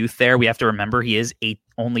see the youth there. We have to remember he is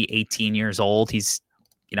only 18 years old. He's,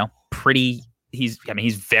 you know,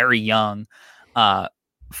 he's very young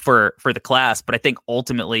for the class. But I think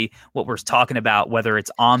ultimately what we're talking about, whether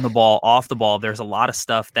it's on the ball, off the ball, there's a lot of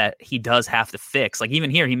stuff that he does have to fix. Like even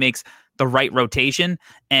here, he makes the right rotation,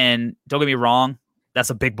 and don't get me wrong, that's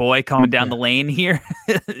a big boy coming down the lane here.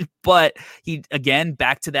 But he, again,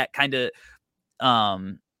 back to that kind of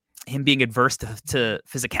him being adverse to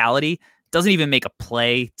physicality, doesn't even make a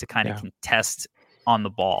play to kind of contest on the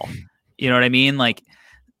ball. You know what I mean? Like,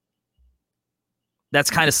 that's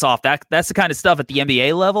kind of soft. That's the kind of stuff at the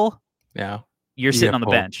NBA level. Yeah. You're sitting on the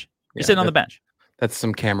bench. You're sitting on the bench. That's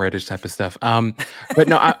some Cam Reddish type of stuff. But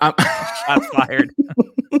no, I'm shots fired.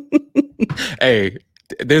 Hey,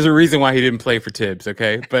 there's a reason why he didn't play for Tibbs,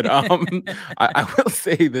 okay? But I will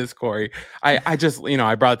say this, Corey. I just, you know,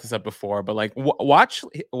 I brought this up before, but like watch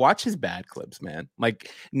his bad clips, man.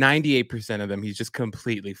 Like 98% of them, he's just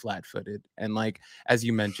completely flat-footed, and like as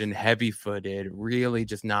you mentioned, heavy-footed, really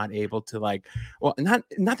just not able to like, well, not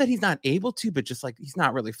that he's not able to, but just like he's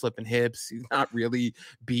not really flipping hips. He's not really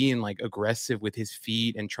being like aggressive with his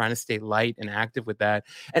feet and trying to stay light and active with that.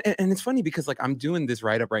 And it's funny because like I'm doing this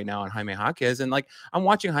write-up right now on Jaime Jaquez, and like I'm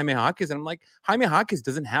watching Jaime Jaquez, and I'm like, Jaime Jaquez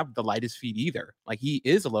doesn't have the lightest feet either. Like he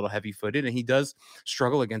is a little heavy-footed, and he does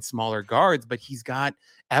struggle against smaller guards, but he's got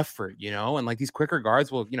effort, you know, and like these quicker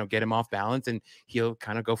guards will, you know, get him off balance, and he'll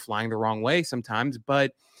kind of go flying the wrong way sometimes.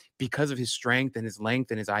 But because of his strength and his length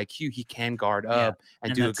and his IQ, he can guard up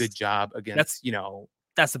and do a good job against, you know.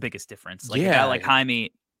 That's the biggest difference. Like a guy like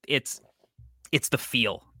Jaime, it's the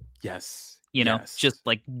feel. Yes. You know, just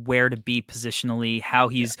like where to be positionally, how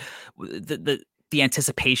he's the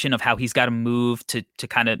anticipation of how he's got to move to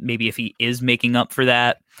kind of maybe if he is making up for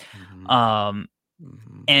that.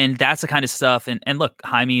 And that's the kind of stuff. And look,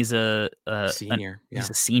 Jaime's Senior. He's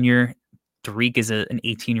a senior. Dariq is an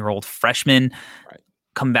 18-year-old freshman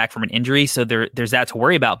coming back from an injury. So there's that to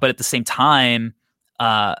worry about. But at the same time,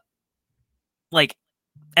 like,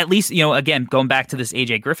 at least, again, going back to this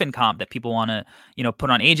AJ Griffin comp that people want to, put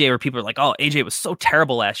on AJ, where people are like, oh, AJ was so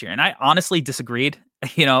terrible last year. And I honestly disagreed,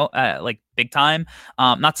 like big time.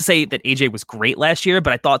 Not to say that AJ was great last year,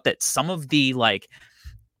 but I thought that some of the like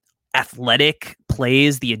athletic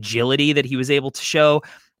plays, the agility that he was able to show,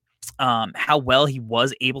 how well he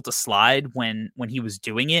was able to slide when he was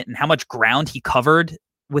doing it, and how much ground he covered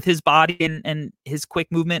with his body and his quick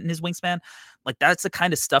movement and his wingspan. Like, that's the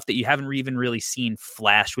kind of stuff that you haven't even really seen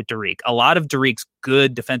flash with Dariq. A lot of Dariq's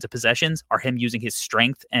good defensive possessions are him using his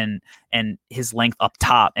strength and his length up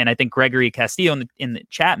top. And I think Gregory Castillo in the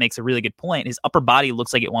chat makes a really good point. His upper body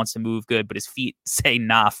looks like it wants to move good, but his feet say,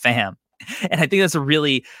 nah, fam. And I think that's a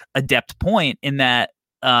really adept point in that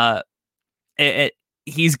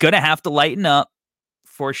he's going to have to lighten up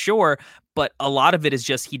for sure. But a lot of it is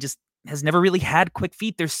just, he just has never really had quick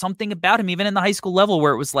feet. There's something about him, even in the high school level,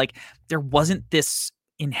 where it was like there wasn't this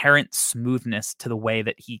inherent smoothness to the way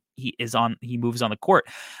that he moves on the court.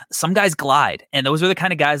 Some guys glide, and those are the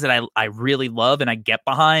kind of guys that I really love and I get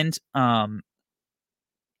behind. Dariq's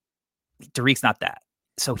not that,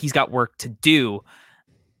 so he's got work to do.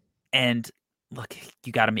 And look,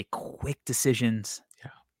 you got to make quick decisions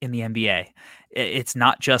in the NBA. It's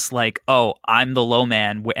not just like, oh, I'm the low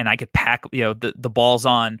man and I could pack, the balls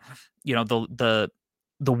on, the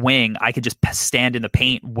wing. I could just stand in the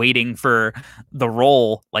paint waiting for the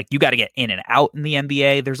roll. Like, you got to get in and out in the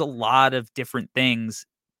NBA. There's a lot of different things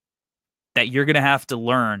that you're going to have to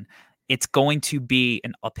learn. It's going to be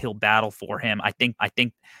an uphill battle for him. I think,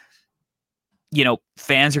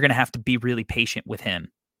 fans are going to have to be really patient with him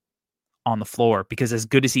on the floor, because as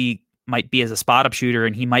good as he might be as a spot up shooter,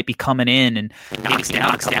 and he might be coming in and knocks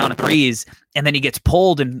down threes, and then he gets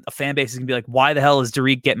pulled, and a fan base is gonna be like, why the hell is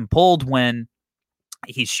Dariq getting pulled when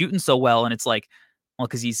he's shooting so well? And it's like, well,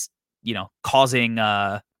 because he's causing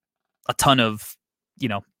a ton of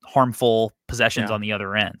harmful possessions on the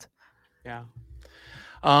other end. No,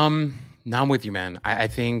 I'm with you, man. I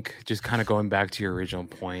think just kind of going back to your original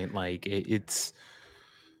point, like it's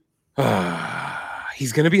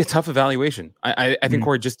he's going to be a tough evaluation. I think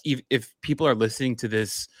we're just, if people are listening to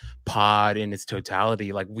this pod in its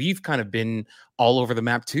totality, like, we've kind of been all over the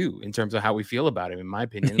map too, in terms of how we feel about him, in my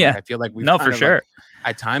opinion. Yeah. Like, I feel like we've for sure. Like,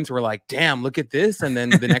 at times we're like, damn, look at this. And then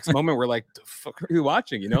the next moment we're like, the fuck are you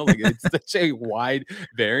watching? Like, it's such a wide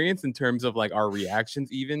variance in terms of like our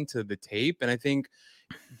reactions even to the tape. And I think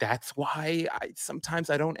that's why sometimes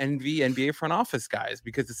I don't envy NBA front office guys,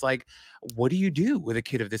 because it's like, what do you do with a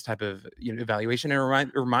kid of this type of evaluation? And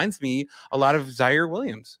it reminds me a lot of Zaire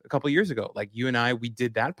Williams a couple of years ago. Like, you and I, we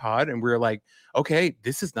did that pod and we were like, okay,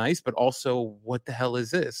 this is nice, but also what the hell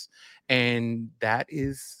is this? And that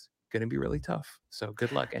is going to be really tough. So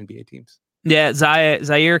good luck, NBA teams. Yeah,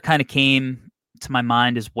 Zaire kind of came to my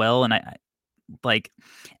mind as well, and I like,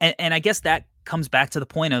 and I guess that comes back to the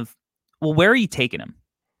point of, well, where are you taking him?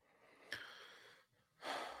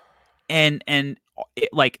 And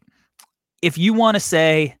like, if you want to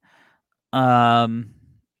say, I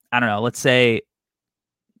don't know, let's say,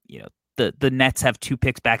 the Nets have 2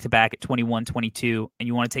 picks back to back at 21, 22, and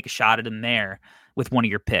you want to take a shot at him there with one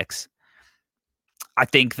of your picks, I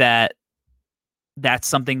think that that's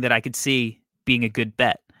something that I could see being a good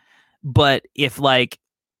bet. But if, like,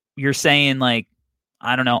 you're saying, like,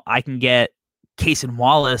 I don't know, I can get Cason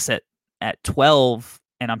Wallace at 12,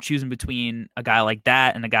 and I'm choosing between a guy like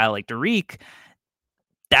that and a guy like Dariq,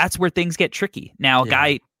 that's where things get tricky. Now,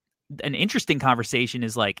 an interesting conversation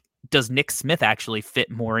is like, does Nick Smith actually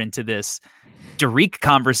fit more into this Dariq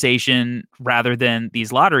conversation rather than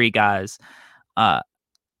these lottery guys?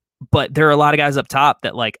 But there are a lot of guys up top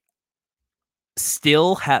that, like,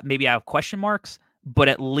 still have question marks, but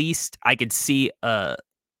at least I could see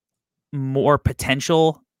more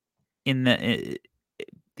potential in the,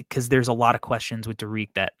 because there's a lot of questions with Dariq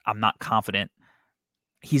that I'm not confident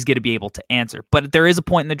he's going to be able to answer. But there is a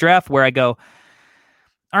point in the draft where I go,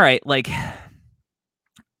 all right, like,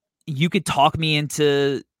 you could talk me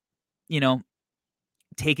into,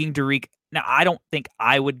 taking Dariq. Now, I don't think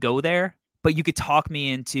I would go there, but you could talk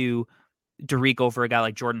me into Dariq over a guy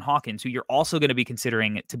like Jordan Hawkins, who you're also going to be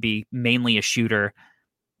considering it to be mainly a shooter,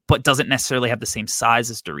 but doesn't necessarily have the same size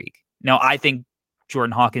as Dariq. Now, I think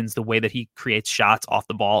Jordan Hawkins, the way that he creates shots off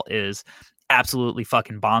the ball is absolutely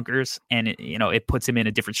fucking bonkers. And it puts him in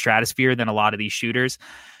a different stratosphere than a lot of these shooters.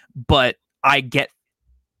 But I get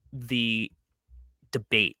the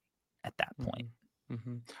debate at that point.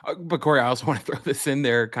 But Corey, I also want to throw this in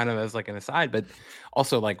there kind of as like an aside, but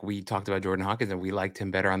also like we talked about Jordan Hawkins and we liked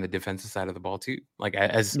him better on the defensive side of the ball too. Like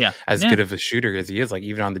as good of a shooter as he is, like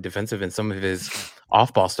even on the defensive and some of his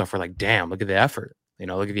off ball stuff, we're like, damn, look at the effort,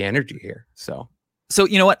 look at the energy here. So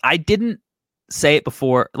you know what? I didn't say it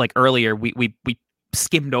before, like earlier, we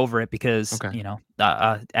skimmed over it because,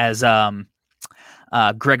 as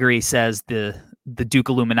Gregory says, the Duke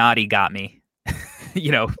Illuminati got me.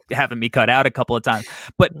 Having me cut out a couple of times.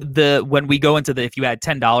 But when we go into the if you had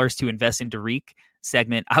 $10 to invest in Dariq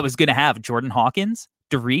segment, I was going to have Jordan Hawkins,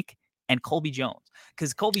 Dariq, and Colby Jones.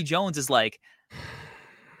 Because Colby Jones is like,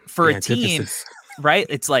 for a team, right?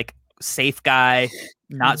 It's like safe guy,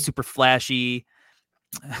 not super flashy,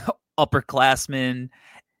 upperclassman,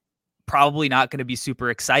 probably not going to be super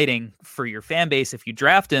exciting for your fan base if you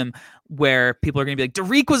draft him, where people are going to be like,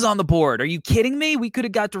 Dariq was on the board. Are you kidding me? We could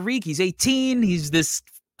have got Dariq. He's 18. He's this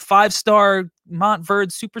 5-star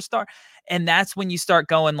Montverde superstar. And that's when you start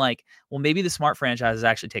going like, well, maybe the smart franchise is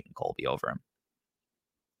actually taking Colby over him.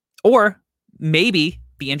 Or maybe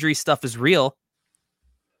the injury stuff is real.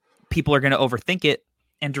 People are going to overthink it.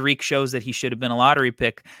 And Dariq shows that he should have been a lottery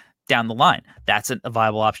pick down the line. That's a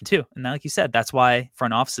viable option too. And like you said, that's why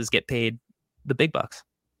front offices get paid the big bucks.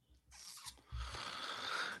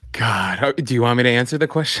 God, do you want me to answer the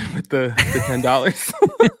question with the $10?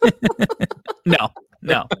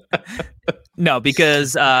 No,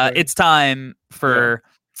 because it's time for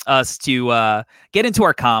us to get into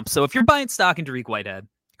our comps. So if you're buying stock in Dariq Whitehead,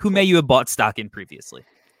 who may you have bought stock in previously?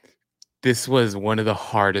 This was one of the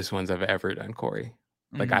hardest ones I've ever done, Corey.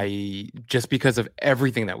 Like just because of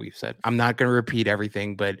everything that we've said, I'm not going to repeat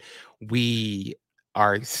everything, but we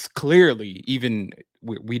are clearly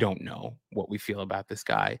we don't know what we feel about this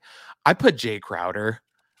guy. I put Jay Crowder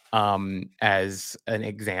as an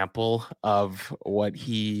example of what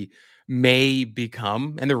he may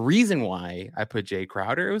become. And the reason why I put Jay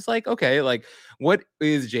Crowder, it was like, okay, like what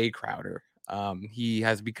is Jay Crowder? He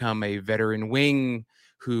has become a veteran wing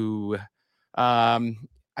who,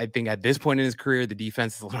 I think at this point in his career, the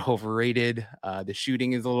defense is a little overrated. The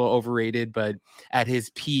shooting is a little overrated, but at his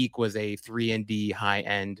peak was a 3-and-D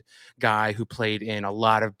high-end guy who played in a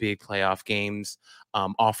lot of big playoff games,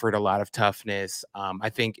 offered a lot of toughness. I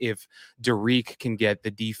think if Dariq can get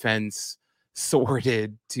the defense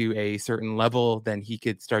sorted to a certain level, then he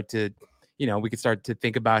could start to, we could start to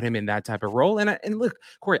think about him in that type of role. And look,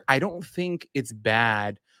 Corey, I don't think it's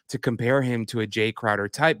bad to compare him to a Jay Crowder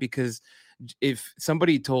type, because if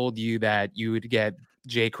somebody told you that you would get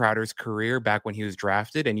Jay Crowder's career back when he was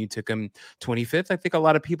drafted and you took him 25th, I think a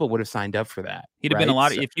lot of people would have signed up for that. He'd have been a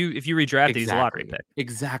lot. If you redrafted, he's a lottery pick.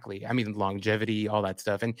 Exactly. I mean, longevity, all that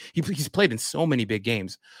stuff. And he's played in so many big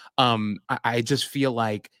games. I just feel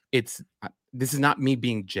like this is not me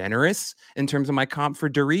being generous in terms of my comp for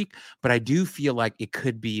Dariq, but I do feel like it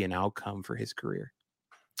could be an outcome for his career.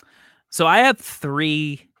 So I have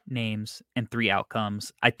 3 names and 3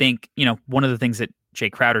 outcomes. I think, one of the things that Jay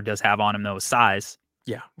Crowder does have on him though is size.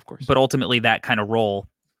 Yeah, of course. But ultimately that kind of role.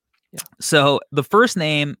 Yeah. So the first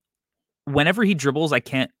name, whenever he dribbles, I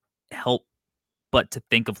can't help but to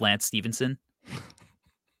think of Lance Stevenson.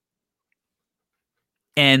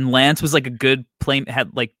 And Lance was like a good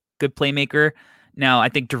playmaker. Now I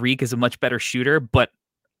think Dariq is a much better shooter, but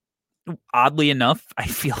oddly enough, I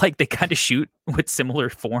feel like they kind of shoot with similar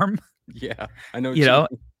form. Yeah, I know.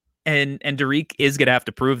 And Dariq is going to have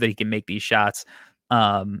to prove that he can make these shots,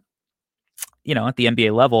 at the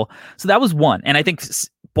NBA level. So that was one. And I think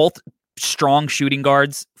both strong shooting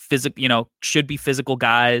guards, should be physical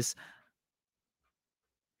guys.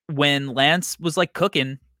 When Lance was like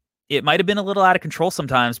cooking, it might have been a little out of control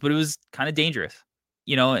sometimes, but it was kind of dangerous,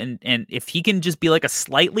 and if he can just be like a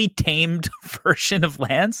slightly tamed version of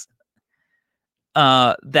Lance,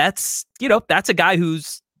 that's a guy who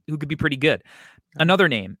could be pretty good. Another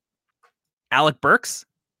name, Alec Burks.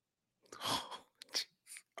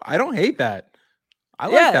 I don't hate that. I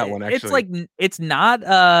like that one, actually. It's like, it's not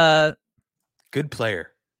good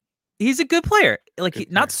player. He's a good player. Like,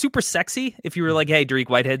 not super sexy if you were like, hey, Dariq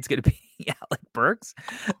Whitehead's going to be Alec Burks.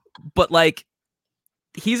 But like,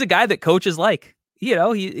 he's a guy that coaches like, he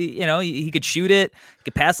could shoot it, he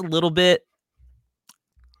could pass a little bit.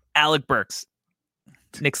 Alec Burks,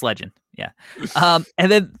 Knicks legend. Yeah.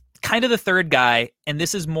 And then kind of the third guy, and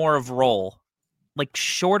this is more of role, like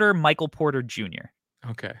shorter Michael Porter Jr.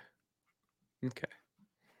 Okay.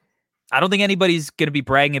 I don't think anybody's going to be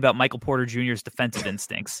bragging about Michael Porter Jr.'s defensive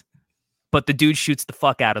instincts, but the dude shoots the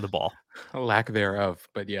fuck out of the ball. A lack thereof,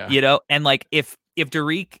 but yeah. And like if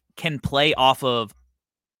Dariq can play off of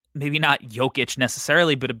maybe not Jokic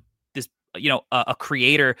necessarily, but this a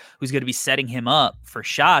creator who's going to be setting him up for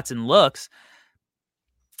shots and looks,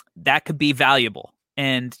 that could be valuable.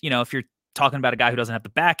 And, if you're talking about a guy who doesn't have the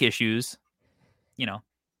back issues,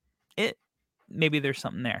 maybe there's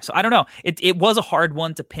something there. So I don't know. It was a hard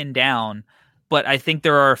one to pin down, but I think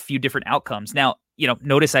there are a few different outcomes. Now,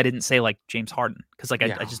 notice I didn't say like James Harden, because like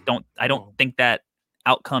I just don't think that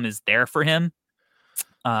outcome is there for him.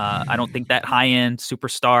 I don't think that high end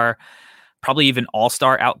superstar, probably even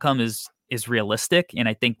all-star outcome is realistic. And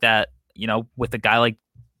I think that, with a guy like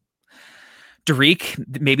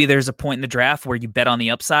Dariq, maybe there's a point in the draft where you bet on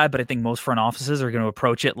the upside, but I think most front offices are going to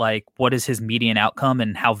approach it like, what is his median outcome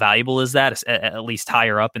and how valuable is that? At least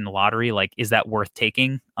higher up in the lottery, like, is that worth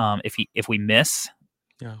taking if we miss?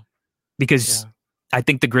 Yeah. Because I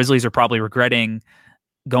think the Grizzlies are probably regretting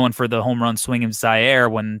going for the home run swing of Zaire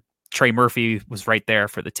when Trey Murphy was right there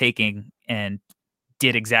for the taking and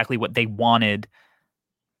did exactly what they wanted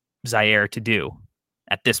Zaire to do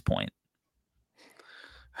at this point.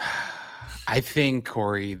 I think,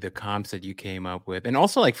 Corey, the comps that you came up with, and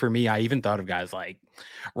also like for me, I even thought of guys like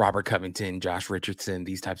Robert Covington, Josh Richardson,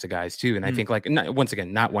 these types of guys too. And I think like, once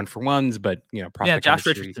again, not one for ones, but prospect Josh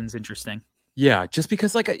chemistry. Richardson's interesting. Yeah, just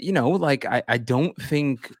because like, I don't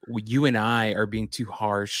think you and I are being too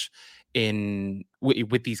harsh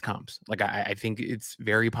with these comps. Like I think it's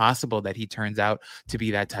very possible that he turns out to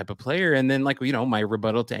be that type of player. And then like, my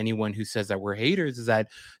rebuttal to anyone who says that we're haters is that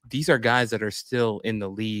these are guys that are still in the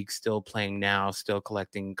league, still playing now, still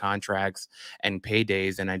collecting contracts and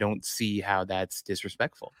paydays. And I don't see how that's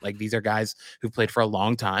disrespectful. Like these are guys who've played for a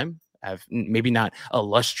long time, have maybe not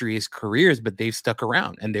illustrious careers, but they've stuck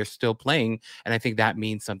around and they're still playing. And I think that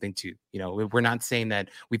means something too. We're not saying that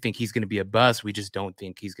we think he's going to be a bust. We just don't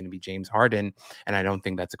think he's going to be James Harden. And I don't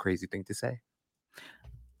think that's a crazy thing to say.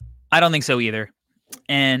 I don't think so either.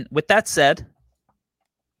 And with that said,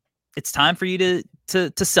 it's time for you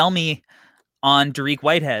to sell me on Dariq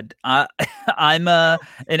Whitehead. I'm an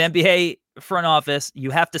NBA front office. You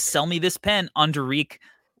have to sell me this pen on Dariq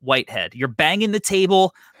Whitehead. You're banging the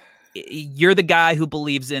table. You're the guy who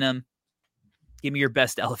believes in him. Give me your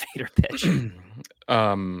best elevator pitch.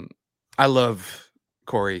 I love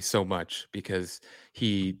Corey so much because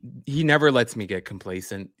he never lets me get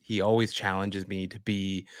complacent. He always challenges me to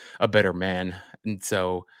be a better man. And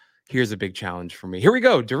so here's a big challenge for me. Here we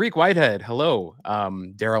go. Dariq Whitehead. Hello,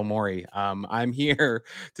 Daryl Morey. I'm here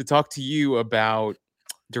to talk to you about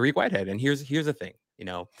Dariq Whitehead. And here's the thing.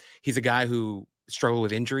 He's a guy who struggled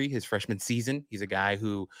with injury his freshman season. He's a guy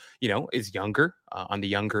who, is younger, on the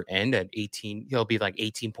younger end at 18. He'll be like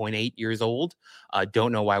 18.8 years old.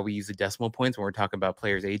 Don't know why we use the decimal points when we're talking about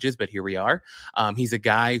players' ages, but here we are. He's a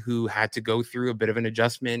guy who had to go through a bit of an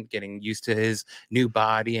adjustment, getting used to his new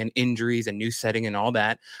body and injuries and new setting and all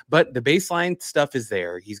that. But the baseline stuff is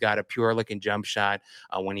there. He's got a pure looking jump shot.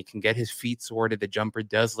 When he can get his feet sorted, the jumper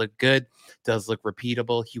does look good, does look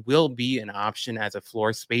repeatable. He will be an option as a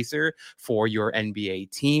floor spacer for your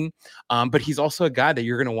NBA team. But he's also a guy that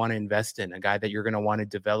you're going to want to invest in, a guy that you're going to want to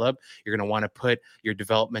develop. You're going to want to put your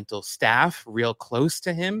developmental staff real close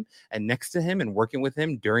to him and next to him and working with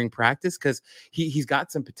him during practice because he's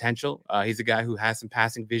got some potential. He's a guy who has some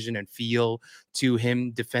passing vision and feel to him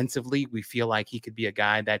defensively. We feel like he could be a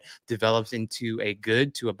guy that develops into a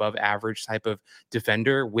good to above average type of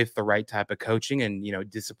defender with the right type of coaching and,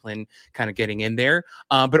 discipline kind of getting in there.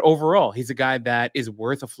 But overall, he's a guy that is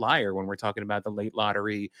worth a flyer when we're talking about the late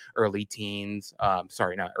lottery, early teens.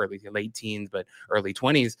 Late teens, but early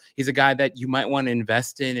 20s. He's a guy that you might want to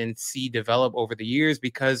invest in and see develop over the years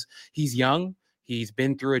because he's young. He's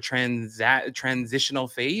been through a transitional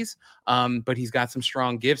phase, but he's got some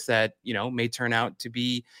strong gifts that, may turn out to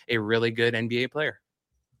be a really good NBA player.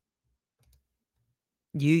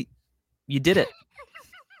 You did it.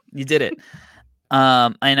 You did it.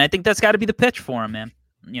 And I think that's got to be the pitch for him, man.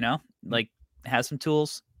 Has some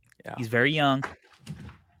tools. Yeah. He's very young.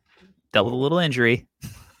 Dealt with a little injury.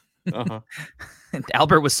 Uh-huh.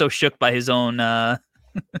 Albert was so shook by his own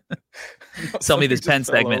sell me this pen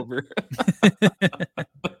segment.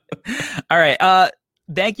 All right.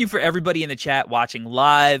 Thank you for everybody in the chat watching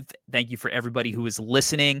live. Thank you for everybody who is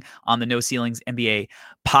listening on the No Ceilings NBA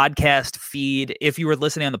podcast feed. If you were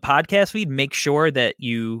listening on the podcast feed, make sure that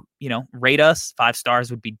you rate us. 5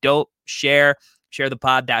 stars would be dope. Share the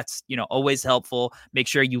pod. That's, always helpful. Make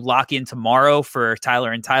sure you lock in tomorrow for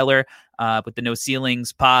Tyler and Tyler with the No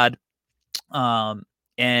Ceilings pod. We're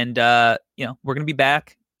going to be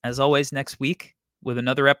back as always next week with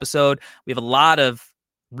another episode. We have a lot of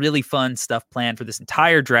really fun stuff planned for this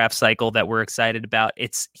entire draft cycle that we're excited about.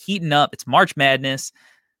 It's heating up. It's March Madness.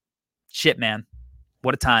 Shit, man.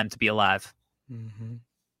 What a time to be alive. Mm-hmm.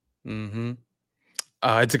 Mm-hmm.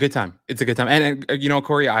 It's a good time. It's a good time. And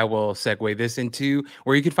Corey, I will segue this into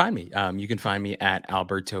where you can find me. You can find me at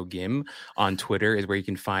Alberto Gim on Twitter is where you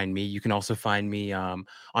can find me. You can also find me on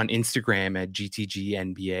Instagram at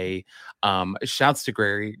GTGNBA. Shouts to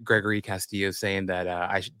Gregory Castillo saying that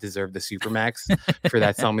I deserve the Supermax for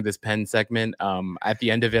that Sell Me This Pen segment. At the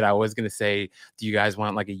end of it, I was going to say, do you guys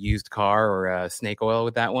want like a used car or a snake oil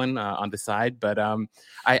with that one on the side? But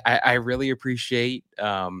I really appreciate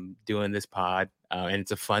doing this pod. And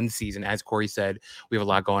it's a fun season. As Corey said, we have a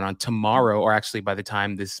lot going on tomorrow, or actually by the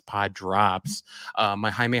time this pod drops,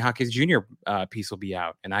 my Jaime Jaquez Jr. Piece will be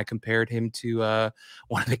out. And I compared him to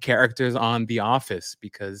one of the characters on The Office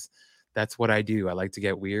because that's what I do. I like to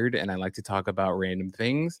get weird and I like to talk about random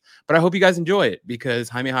things. But I hope you guys enjoy it because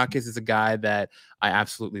Jaime Jaquez is a guy that I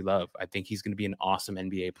absolutely love. I think he's going to be an awesome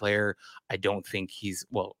NBA player. I don't think he's,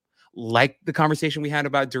 like the conversation we had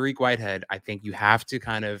about Dariq Whitehead, I think you have to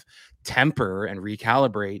kind of temper and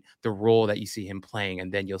recalibrate the role that you see him playing, and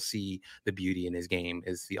then you'll see the beauty in his game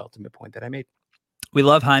is the ultimate point that I made. We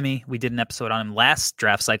love Jaime. We did an episode on him last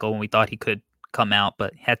draft cycle when we thought he could come out,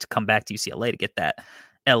 but had to come back to UCLA to get that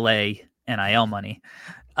LA NIL money.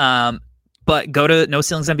 But go to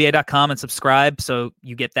NoCeilingsNBA.com and subscribe so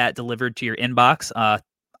you get that delivered to your inbox.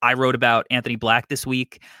 I wrote about Anthony Black this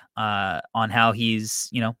week on how he's,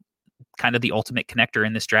 kind of the ultimate connector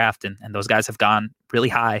in this draft. And those guys have gone really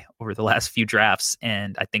high over the last few drafts.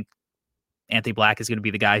 And I think Anthony Black is going to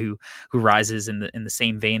be the guy who rises in the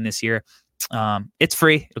same vein this year. It's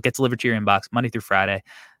free. It'll get delivered to your inbox Monday through Friday.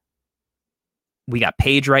 We got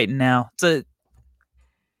Page right now. The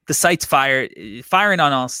site's firing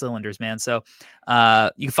on all cylinders, man. So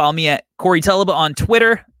you can follow me at Corey Teleba on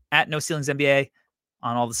Twitter, at NoCeilingsNBA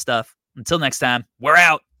on all the stuff. Until next time, we're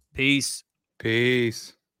out. Peace.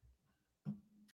 Peace.